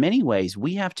 And so in many ways,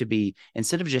 we have to be,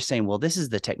 instead of just saying, well, this is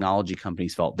the technology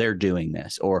company's fault, they're doing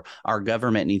this, or our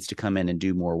government needs to come in and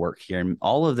do more work here. And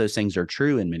all of those things are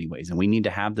true in many ways. And we need to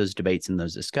have those debates and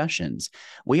those discussions.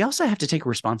 We also have to take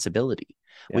responsibility.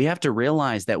 Yeah. We have to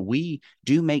realize that we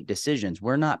do make decisions.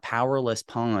 We're not powerless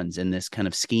pawns in this kind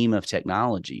of scheme of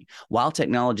technology. While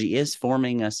technology is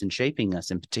forming us and shaping us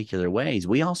in particular ways,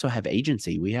 we also have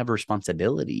agency. We have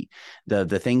responsibility. The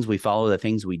things we follow, the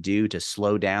things we do, to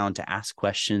slow down, to ask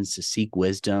questions, to seek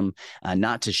wisdom,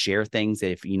 not to share things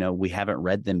if we haven't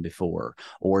read them before,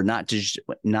 or not to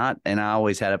and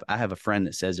I have a friend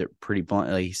that says it pretty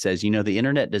bluntly. He says, the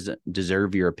internet doesn't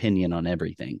deserve your opinion on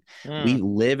everything. We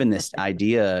live in this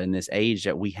idea in this age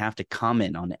that we have to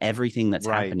comment on everything that's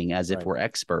happening as if we're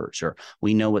experts or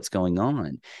we know what's going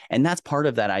on. And that's part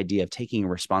of that idea of taking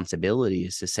responsibility,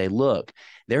 is to say, look,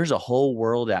 there's a whole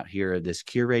world out here of this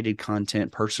curated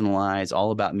content, personalized,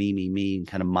 all about me, and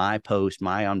kind of my post,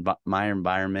 my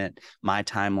environment, my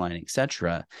timeline,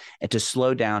 etc. And to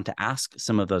slow down, to ask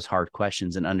some of those hard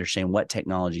questions and understand what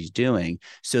technology is doing,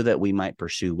 so that we might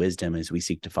pursue wisdom as we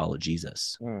seek to follow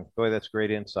Jesus. Boy, that's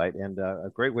great insight, and a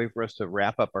great way for us to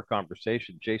wrap up our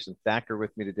conversation. Jason Thacker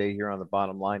with me today here on The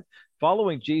Bottom Line.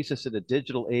 Following Jesus in a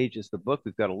Digital Age is the book.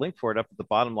 We've got a link for it up at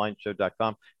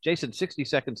thebottomlineshow.com. Jason, 60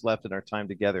 seconds left in our time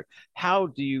together. How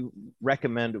do you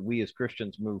recommend we as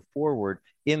Christians move forward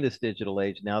in this digital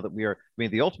age now that we are,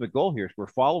 the ultimate goal here is we're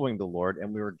following the Lord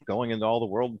and we're going into all the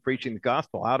world and preaching the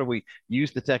gospel. How do we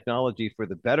use the technology for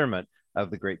the betterment of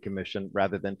the Great Commission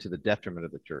rather than to the detriment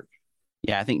of the church?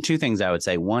 Yeah, I think two things I would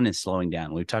say. One is slowing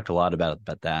down. We've talked a lot about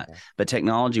that, but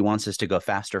technology wants us to go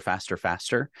faster, faster,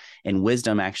 faster. And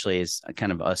wisdom actually is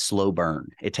kind of a slow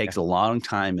burn. It takes a long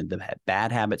time, and the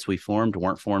bad habits we formed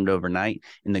weren't formed overnight,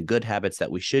 and the good habits that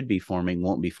we should be forming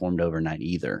won't be formed overnight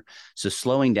either. So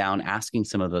slowing down, asking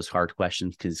some of those hard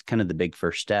questions is kind of the big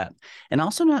first step. And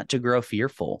also not to grow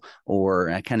fearful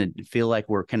or I kind of feel like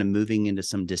we're kind of moving into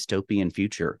some dystopian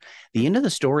future. The end of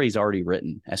the story is already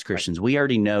written as Christians. Right. We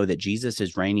already know that Jesus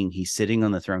is reigning. He's sitting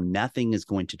on the throne. Nothing is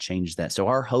going to change that. So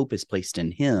our hope is placed in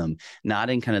him, not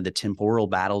in kind of the temporal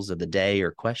battles of the day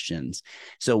or questions.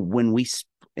 So when we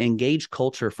engage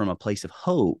culture from a place of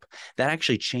hope, that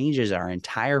actually changes our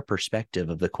entire perspective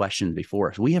of the questions before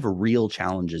us. We have real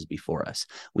challenges before us.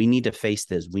 We need to face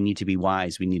this. We need to be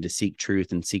wise. We need to seek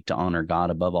truth and seek to honor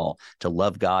God above all, to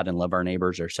love God and love our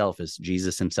neighbors ourselves, as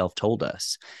Jesus himself told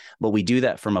us. But we do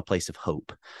that from a place of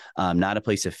hope, not a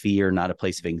place of fear, not a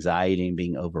place of anxiety and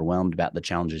being overwhelmed about the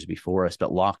challenges before us,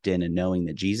 but locked in and knowing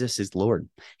that Jesus is Lord.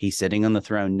 He's sitting on the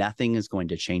throne. Nothing is going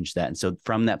to change that. And so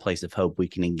from that place of hope, we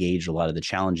can engage a lot of the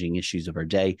challenging issues of our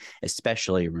day,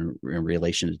 especially in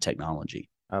relation to technology.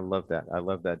 I love that. I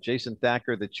love that. Jason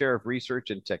Thacker, the Chair of Research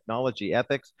and Technology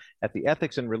Ethics at the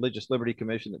Ethics and Religious Liberty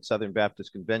Commission at Southern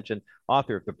Baptist Convention,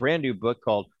 author of the brand new book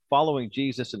called Following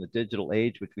Jesus in the Digital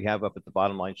Age, which we have up at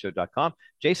thebottomlineshow.com.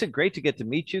 Jason, great to get to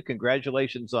meet you.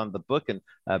 Congratulations on the book and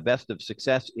best of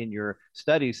success in your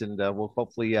studies. And we'll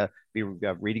hopefully be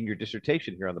reading your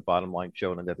dissertation here on the Bottom Line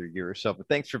Show in another year or so. But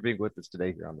thanks for being with us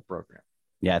today here on the program.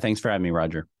 Yeah, thanks for having me,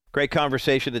 Roger. Great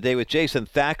conversation today with Jason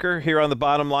Thacker here on the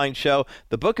Bottom Line Show.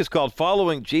 The book is called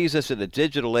Following Jesus in a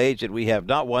Digital Age, and we have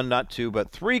not one, not two,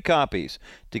 but 3 copies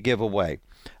to give away.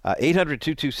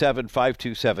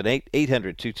 800-227-5278,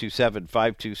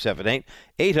 800-227-5278,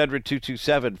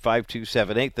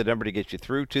 800-227-5278, the number to get you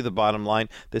through to the bottom line.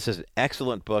 This is an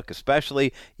excellent book,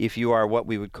 especially if you are what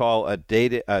we would call a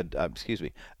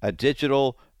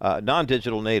digital,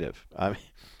 non-digital native.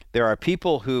 There are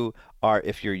people who are,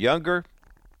 if you're younger,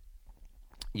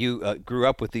 you grew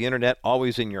up with the internet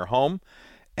always in your home,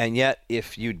 and yet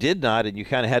if you did not, and you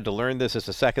kind of had to learn this as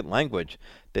a second language,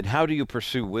 then how do you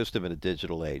pursue wisdom in a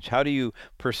digital age? How do you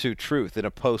pursue truth in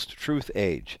a post-truth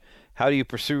age? How do you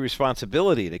pursue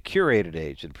responsibility in a curated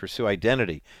age and pursue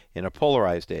identity in a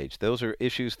polarized age? Those are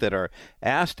issues that are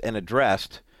asked and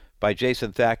addressed by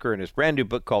Jason Thacker in his brand new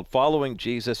book called Following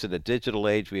Jesus in a Digital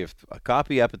Age. We have a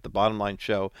copy up at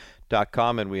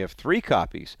thebottomlineshow.com, and we have 3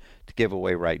 copies to give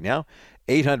away right now.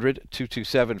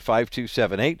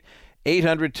 800-227-5278,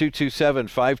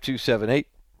 800-227-5278,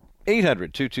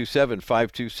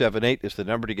 800-227-5278 is the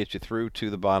number to get you through to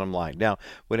the bottom line. Now,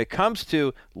 when it comes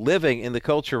to living in the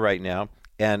culture right now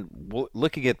and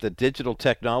looking at the digital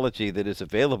technology that is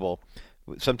available,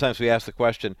 sometimes we ask the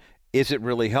question, is it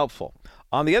really helpful?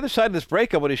 On the other side of this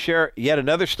break, I want to share yet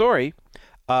another story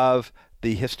of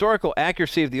the historical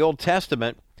accuracy of the Old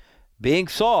Testament being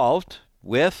solved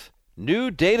with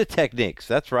new data techniques.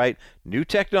 That's right, new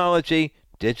technology,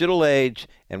 digital age,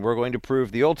 and we're going to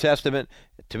prove the Old Testament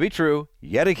to be true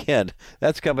yet again.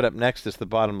 That's coming up next as the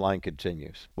Bottom Line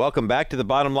continues. Welcome back to the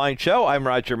Bottom Line Show. I'm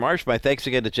Roger Marsh. My thanks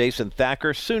again to Jason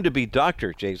Thacker, soon to be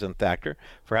Dr. Jason Thacker,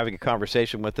 for having a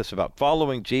conversation with us about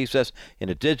following Jesus in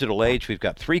a digital age. We've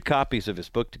got 3 copies of his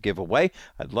book to give away.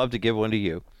 I'd love to give one to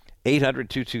you.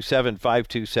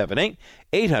 800-227-5278,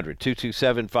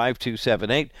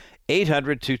 800-227-5278,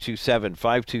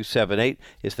 800-227-5278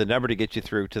 is the number to get you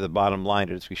through to the bottom line.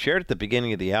 And as we shared at the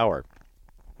beginning of the hour,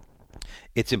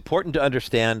 it's important to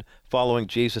understand following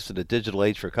Jesus in the digital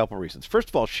age for a couple of reasons. First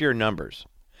of all, sheer numbers.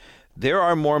 There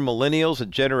are more millennials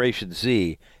and Generation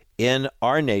Z in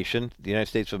our nation, the United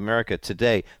States of America,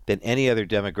 today than any other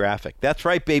demographic. That's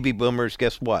right, baby boomers.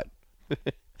 Guess what?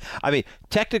 I mean,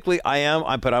 technically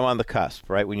but I'm on the cusp,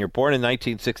 right? When you're born in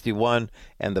 1961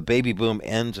 and the baby boom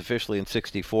ends officially in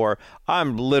 64,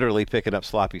 I'm literally picking up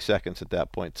sloppy seconds at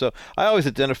that point. So I always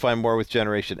identify more with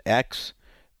Generation X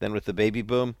than with the baby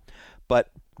boom.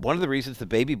 But one of the reasons the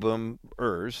baby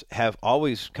boomers have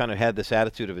always kind of had this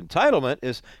attitude of entitlement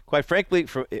is, quite frankly,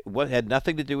 what had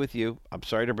nothing to do with you. I'm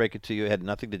sorry to break it to you. It had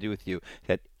nothing to do with you. It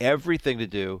had everything to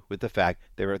do with the fact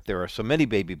there are so many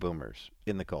baby boomers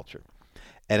in the culture.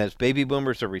 And as baby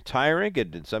boomers are retiring,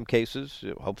 and in some cases,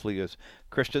 hopefully as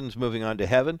Christians moving on to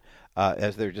heaven,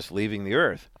 as they're just leaving the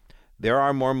earth, there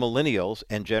are more millennials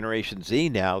and Generation Z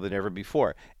now than ever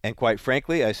before. And quite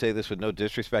frankly, I say this with no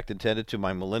disrespect intended to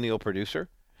my millennial producer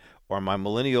or my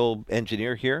millennial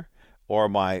engineer here or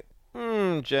my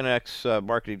Gen X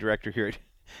marketing director here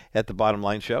at the Bottom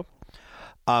Line Show.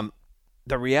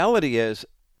 The reality is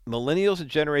millennials and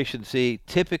Generation Z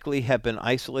typically have been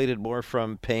isolated more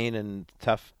from pain and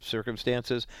tough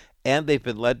circumstances, and they've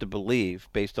been led to believe,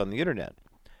 based on the internet,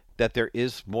 that there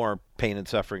is more pain and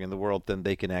suffering in the world than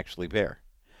they can actually bear.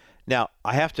 Now,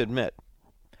 I have to admit,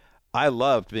 I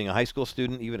loved being a high school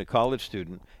student, even a college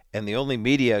student, and the only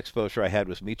media exposure I had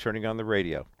was me turning on the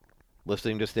radio,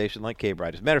 listening to a station like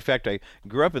K-Bride. As a matter of fact, I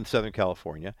grew up in Southern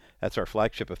California. That's our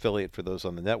flagship affiliate for those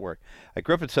on the network. I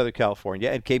grew up in Southern California,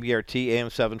 and KBRT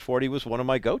AM 740 was one of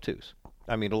my go-tos.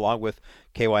 I mean, along with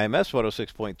KYMS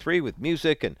 106.3 with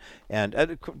music and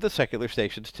the secular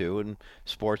stations too, and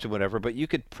sports and whatever. But you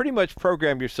could pretty much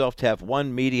program yourself to have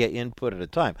one media input at a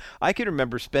time. I can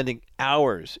remember spending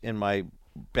hours in my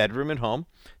bedroom at home,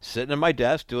 sitting at my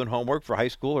desk doing homework for high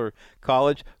school or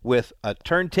college with a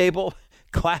turntable,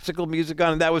 classical music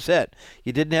on, and that was it.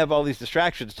 You didn't have all these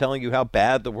distractions telling you how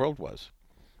bad the world was.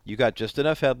 You got just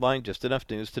enough headline, just enough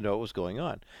news to know what was going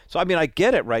on. So, I mean, I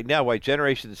get it right now why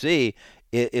Generation Z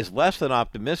is less than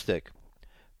optimistic,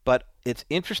 but it's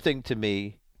interesting to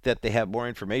me that they have more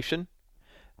information.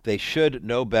 They should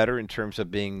know better in terms of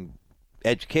being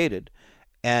educated,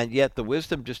 and yet the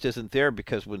wisdom just isn't there,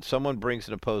 because when someone brings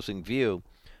an opposing view,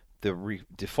 the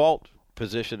default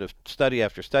position of study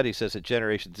after study says that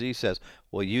Generation Z says,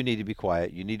 well, you need to be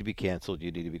quiet, you need to be canceled,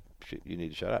 you need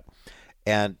to shut up.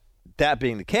 And that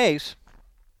being the case,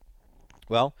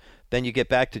 well, then you get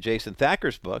back to Jason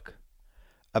Thacker's book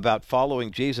about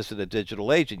following Jesus in a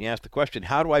digital age, and you ask the question,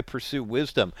 how do I pursue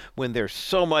wisdom when there's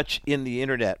so much in the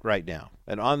internet right now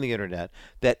and on the internet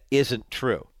that isn't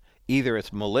true? Either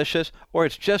it's malicious or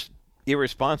it's just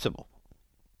irresponsible.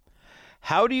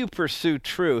 How do you pursue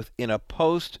truth in a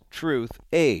post-truth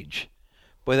age?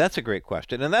 Boy, that's a great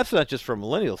question. And that's not just for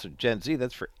millennials or Gen Z.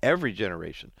 That's for every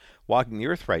generation walking the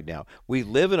earth right now. We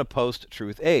live in a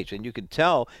post-truth age, and you can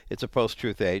tell it's a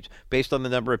post-truth age based on the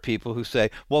number of people who say,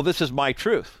 well, this is my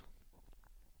truth.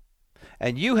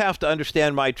 And you have to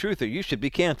understand my truth or you should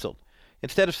be canceled.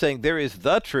 Instead of saying there is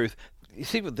the truth, you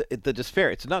see the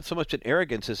despair. It's not so much an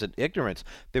arrogance as an ignorance.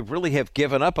 They really have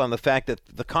given up on the fact that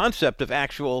the concept of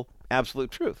actual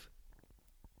absolute truth.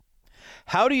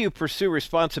 How do you pursue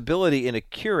responsibility in a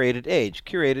curated age?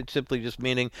 Curated simply just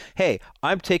meaning, hey,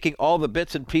 I'm taking all the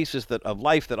bits and pieces of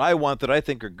life that I want, that I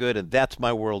think are good, and that's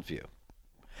my worldview.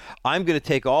 I'm going to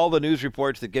take all the news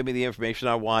reports that give me the information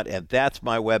I want, and that's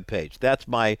my webpage. That's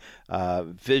my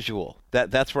visual.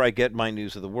 That's where I get my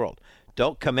news of the world.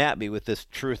 Don't come at me with this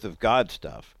truth of God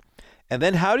stuff. And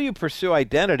then how do you pursue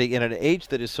identity in an age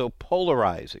that is so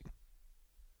polarizing?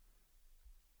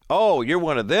 Oh, you're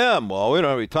one of them. Well, we don't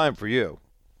have any time for you.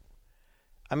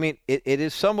 I mean, it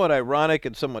is somewhat ironic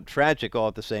and somewhat tragic all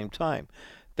at the same time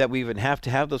that we even have to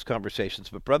have those conversations.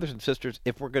 But brothers and sisters,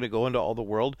 if we're going to go into all the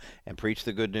world and preach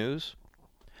the good news,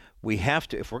 we have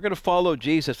to. If we're going to follow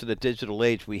Jesus in the digital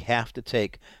age, we have to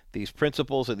take these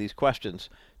principles and these questions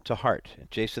to heart.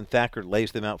 And Jason Thacker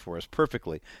lays them out for us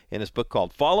perfectly in his book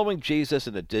called Following Jesus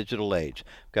in a Digital Age.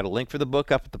 I've got a link for the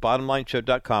book up at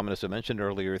thebottomlineshow.com, and as I mentioned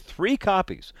earlier, 3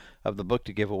 copies of the book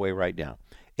to give away right now.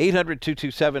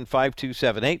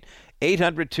 800-227-5278,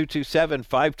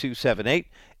 800-227-5278,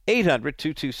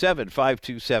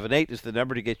 800-227-5278 is the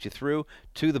number to get you through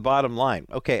to the bottom line.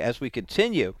 Okay, as we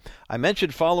continue, I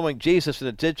mentioned following Jesus in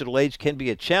a digital age can be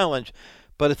a challenge,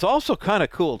 but it's also kind of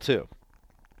cool too.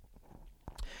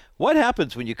 What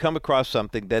happens when you come across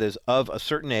something that is of a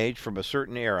certain age from a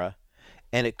certain era,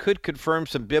 and it could confirm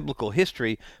some biblical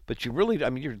history, but you really,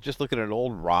 I mean, you're just looking at an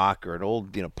old rock or an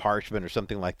old, parchment or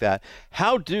something like that.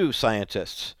 How do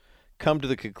scientists come to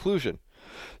the conclusion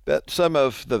that some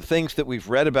of the things that we've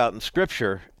read about in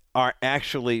Scripture are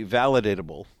actually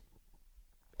validatable,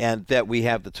 and that we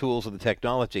have the tools and the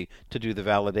technology to do the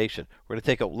validation? We're going to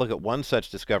take a look at one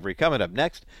such discovery coming up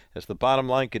next as the bottom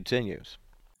line continues.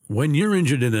 When you're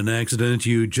injured in an accident,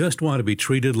 you just want to be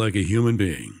treated like a human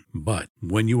being. But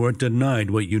when you are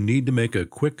denied what you need to make a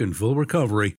quick and full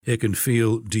recovery, it can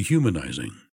feel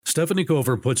dehumanizing. Stephanie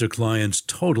Cover puts her clients'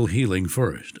 total healing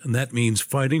first, and that means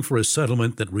fighting for a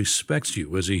settlement that respects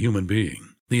you as a human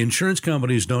being. The insurance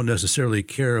companies don't necessarily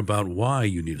care about why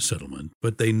you need a settlement,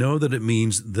 but they know that it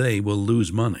means they will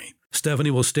lose money.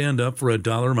 Stephanie will stand up for a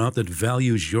dollar amount that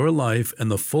values your life and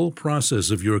the full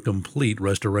process of your complete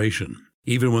restoration.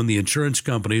 Even when the insurance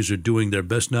companies are doing their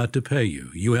best not to pay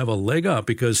you, you have a leg up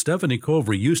because Stephanie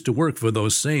Cover used to work for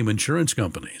those same insurance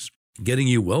companies. Getting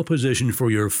you well positioned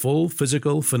for your full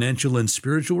physical, financial, and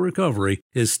spiritual recovery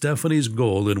is Stephanie's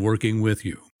goal in working with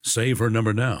you. Save her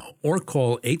number now or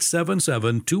call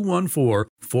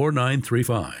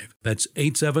 877-214-4935. That's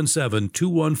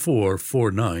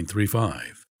 877-214-4935.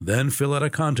 Then fill out a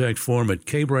contact form at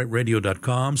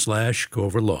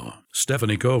kbrightradio.com/Cover-Law.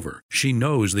 Stephanie Cover, she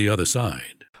knows the other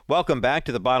side. Welcome back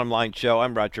to the Bottom Line Show.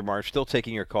 I'm Roger Marsh, still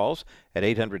taking your calls at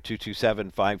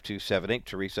 800-227-5278.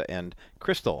 Teresa and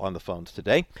Crystal on the phones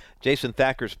today. Jason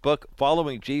Thacker's book,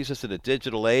 Following Jesus in a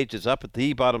Digital Age, is up at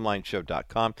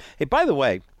thebottomlineshow.com. Hey, by the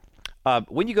way,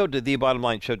 when you go to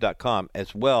thebottomlineshow.com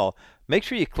as well, make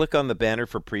sure you click on the banner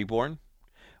for Preborn.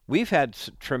 We've had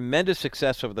tremendous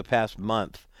success over the past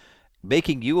month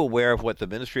making you aware of what the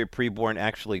Ministry of Preborn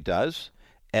actually does,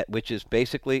 which is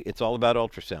basically it's all about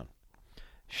ultrasound.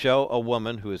 Show a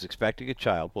woman who is expecting a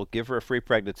child. We'll give her a free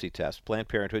pregnancy test. Planned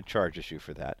Parenthood charges you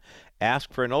for that.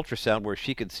 Ask for an ultrasound where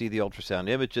she can see the ultrasound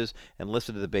images and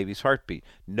listen to the baby's heartbeat.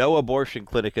 No abortion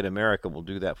clinic in America will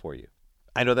do that for you.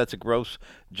 I know that's a gross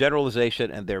generalization,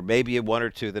 and there may be one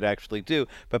or two that actually do,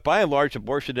 but by and large,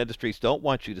 abortion industries don't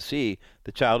want you to see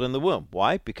the child in the womb.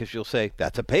 Why? Because you'll say,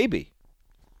 that's a baby.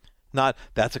 Not,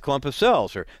 that's a clump of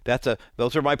cells, or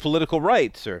those are my political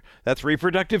rights, or that's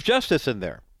reproductive justice in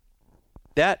there.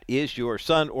 That is your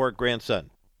son or grandson,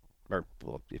 or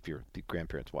well, if you're the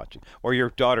grandparents watching, or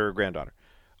your daughter or granddaughter,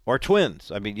 or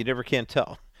twins. I mean, you never can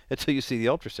tell until you see the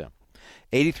ultrasound.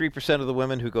 83% of the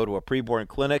women who go to a preborn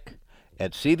clinic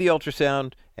and see the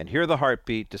ultrasound and hear the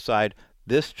heartbeat decide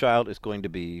this child is going to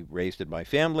be raised in my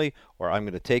family, or I'm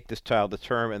going to take this child to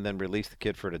term and then release the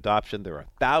kid for an adoption. There are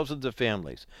thousands of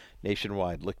families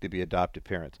nationwide looking to be adoptive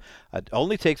parents. It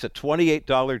only takes a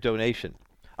 $28 donation.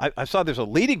 I saw there's a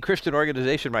leading Christian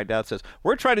organization right now that says,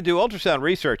 we're trying to do ultrasound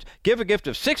research. Give a gift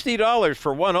of $60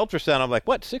 for one ultrasound. I'm like,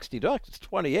 what, $60? It's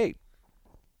 $28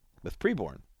 with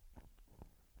preborn.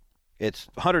 It's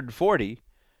 $140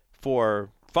 for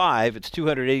 5. It's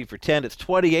 $280 for 10. It's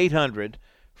 $2,800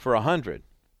 for 100.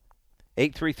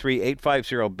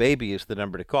 833-850-BABY is the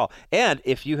number to call. And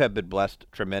if you have been blessed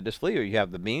tremendously or you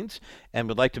have the means and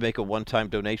would like to make a one-time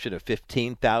donation of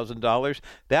 $15,000,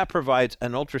 that provides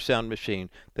an ultrasound machine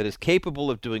that is capable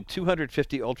of doing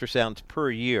 250 ultrasounds per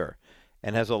year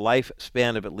and has a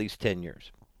lifespan of at least 10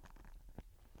 years.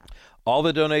 All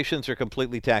the donations are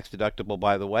completely tax deductible,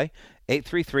 by the way.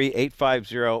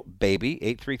 833-850-BABY,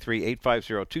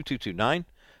 833-850-2229.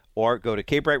 Or go to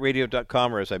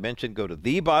kbrightradio.com, or as I mentioned, go to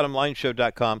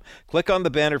thebottomlineshow.com. Click on the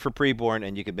banner for Preborn,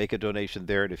 and you can make a donation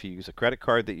there. And if you use a credit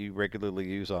card that you regularly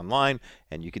use online,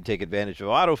 and you can take advantage of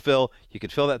autofill, you can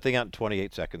fill that thing out in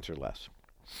 28 seconds or less.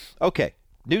 Okay,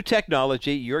 new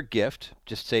technology, your gift,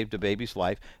 just saved a baby's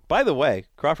life. By the way,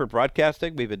 Crawford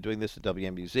Broadcasting, we've been doing this at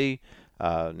WMUZ,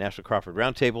 National Crawford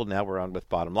Roundtable. Now we're on with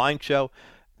Bottom Line Show.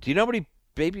 Do you know how many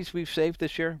babies we've saved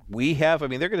this year? We have. I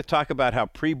mean, they're going to talk about how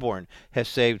Preborn has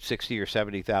saved 60 or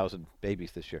 70,000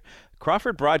 babies this year.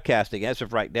 Crawford Broadcasting, as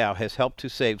of right now, has helped to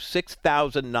save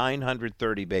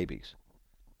 6,930 babies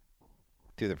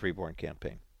through the Preborn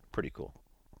campaign. Pretty cool.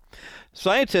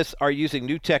 Scientists are using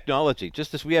new technology,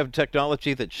 just as we have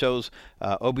technology that shows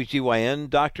OBGYN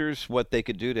doctors what they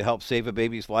could do to help save a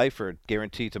baby's life or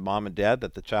guarantee to mom and dad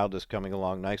that the child is coming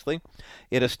along nicely.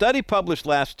 In a study published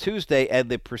last Tuesday at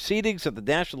the Proceedings of the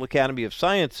National Academy of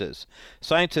Sciences,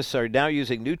 scientists are now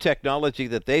using new technology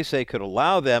that they say could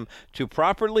allow them to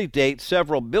properly date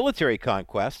several military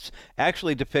conquests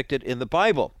actually depicted in the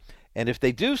Bible. And if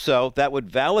they do so, that would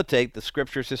validate the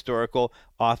Scripture's historical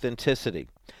authenticity.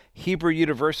 Hebrew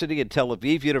University and Tel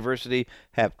Aviv University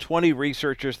have 20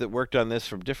 researchers that worked on this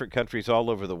from different countries all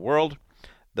over the world.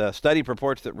 The study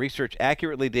purports that research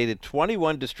accurately dated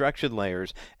 21 destruction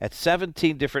layers at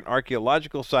 17 different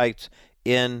archaeological sites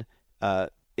in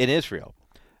Israel.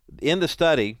 In the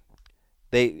study,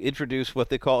 they introduce what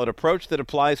they call an approach that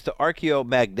applies to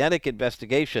archaeomagnetic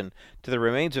investigation to the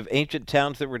remains of ancient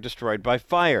towns that were destroyed by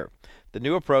fire. The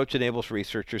new approach enables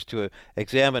researchers to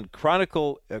examine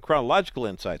chronological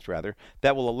insights,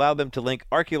 that will allow them to link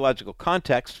archaeological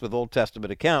contexts with Old Testament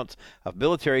accounts of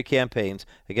military campaigns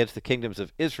against the kingdoms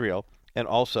of Israel and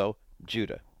also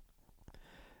Judah.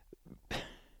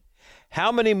 How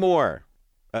many more?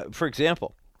 For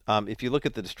example, if you look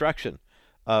at the destruction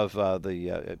of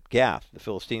the Gath, the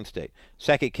Philistine state,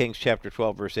 2 Kings chapter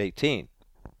 12, verse 18,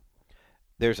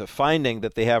 there's a finding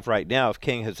that they have right now of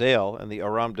King Hazael and the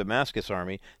Aram Damascus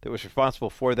army that was responsible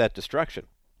for that destruction.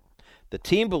 The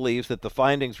team believes that the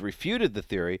findings refuted the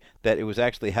theory that it was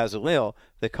actually Hazael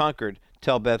that conquered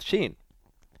Tel Beth Shin.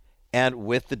 And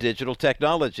with the digital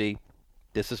technology,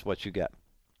 this is what you get.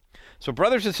 So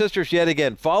brothers and sisters, yet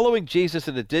again, following Jesus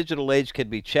in the digital age can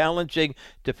be challenging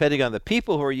depending on the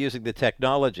people who are using the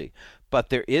technology. But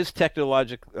there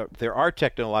are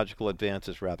technological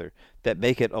advances, rather, that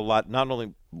make it a lot, not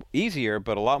only easier,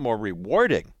 but a lot more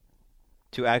rewarding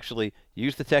to actually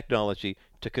use the technology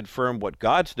to confirm what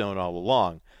God's known all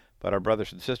along, but our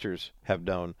brothers and sisters have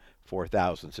known for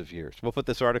thousands of years. We'll put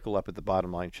this article up at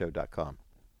thebottomlineshow.com.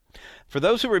 For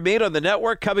those who remain on the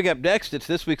network, coming up next, it's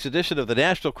this week's edition of the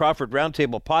National Crawford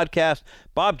Roundtable Podcast.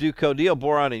 Bob Duco, Neil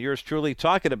Boron, and yours truly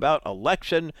talking about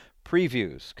election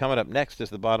previews. Coming up next as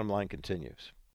The Bottom Line continues.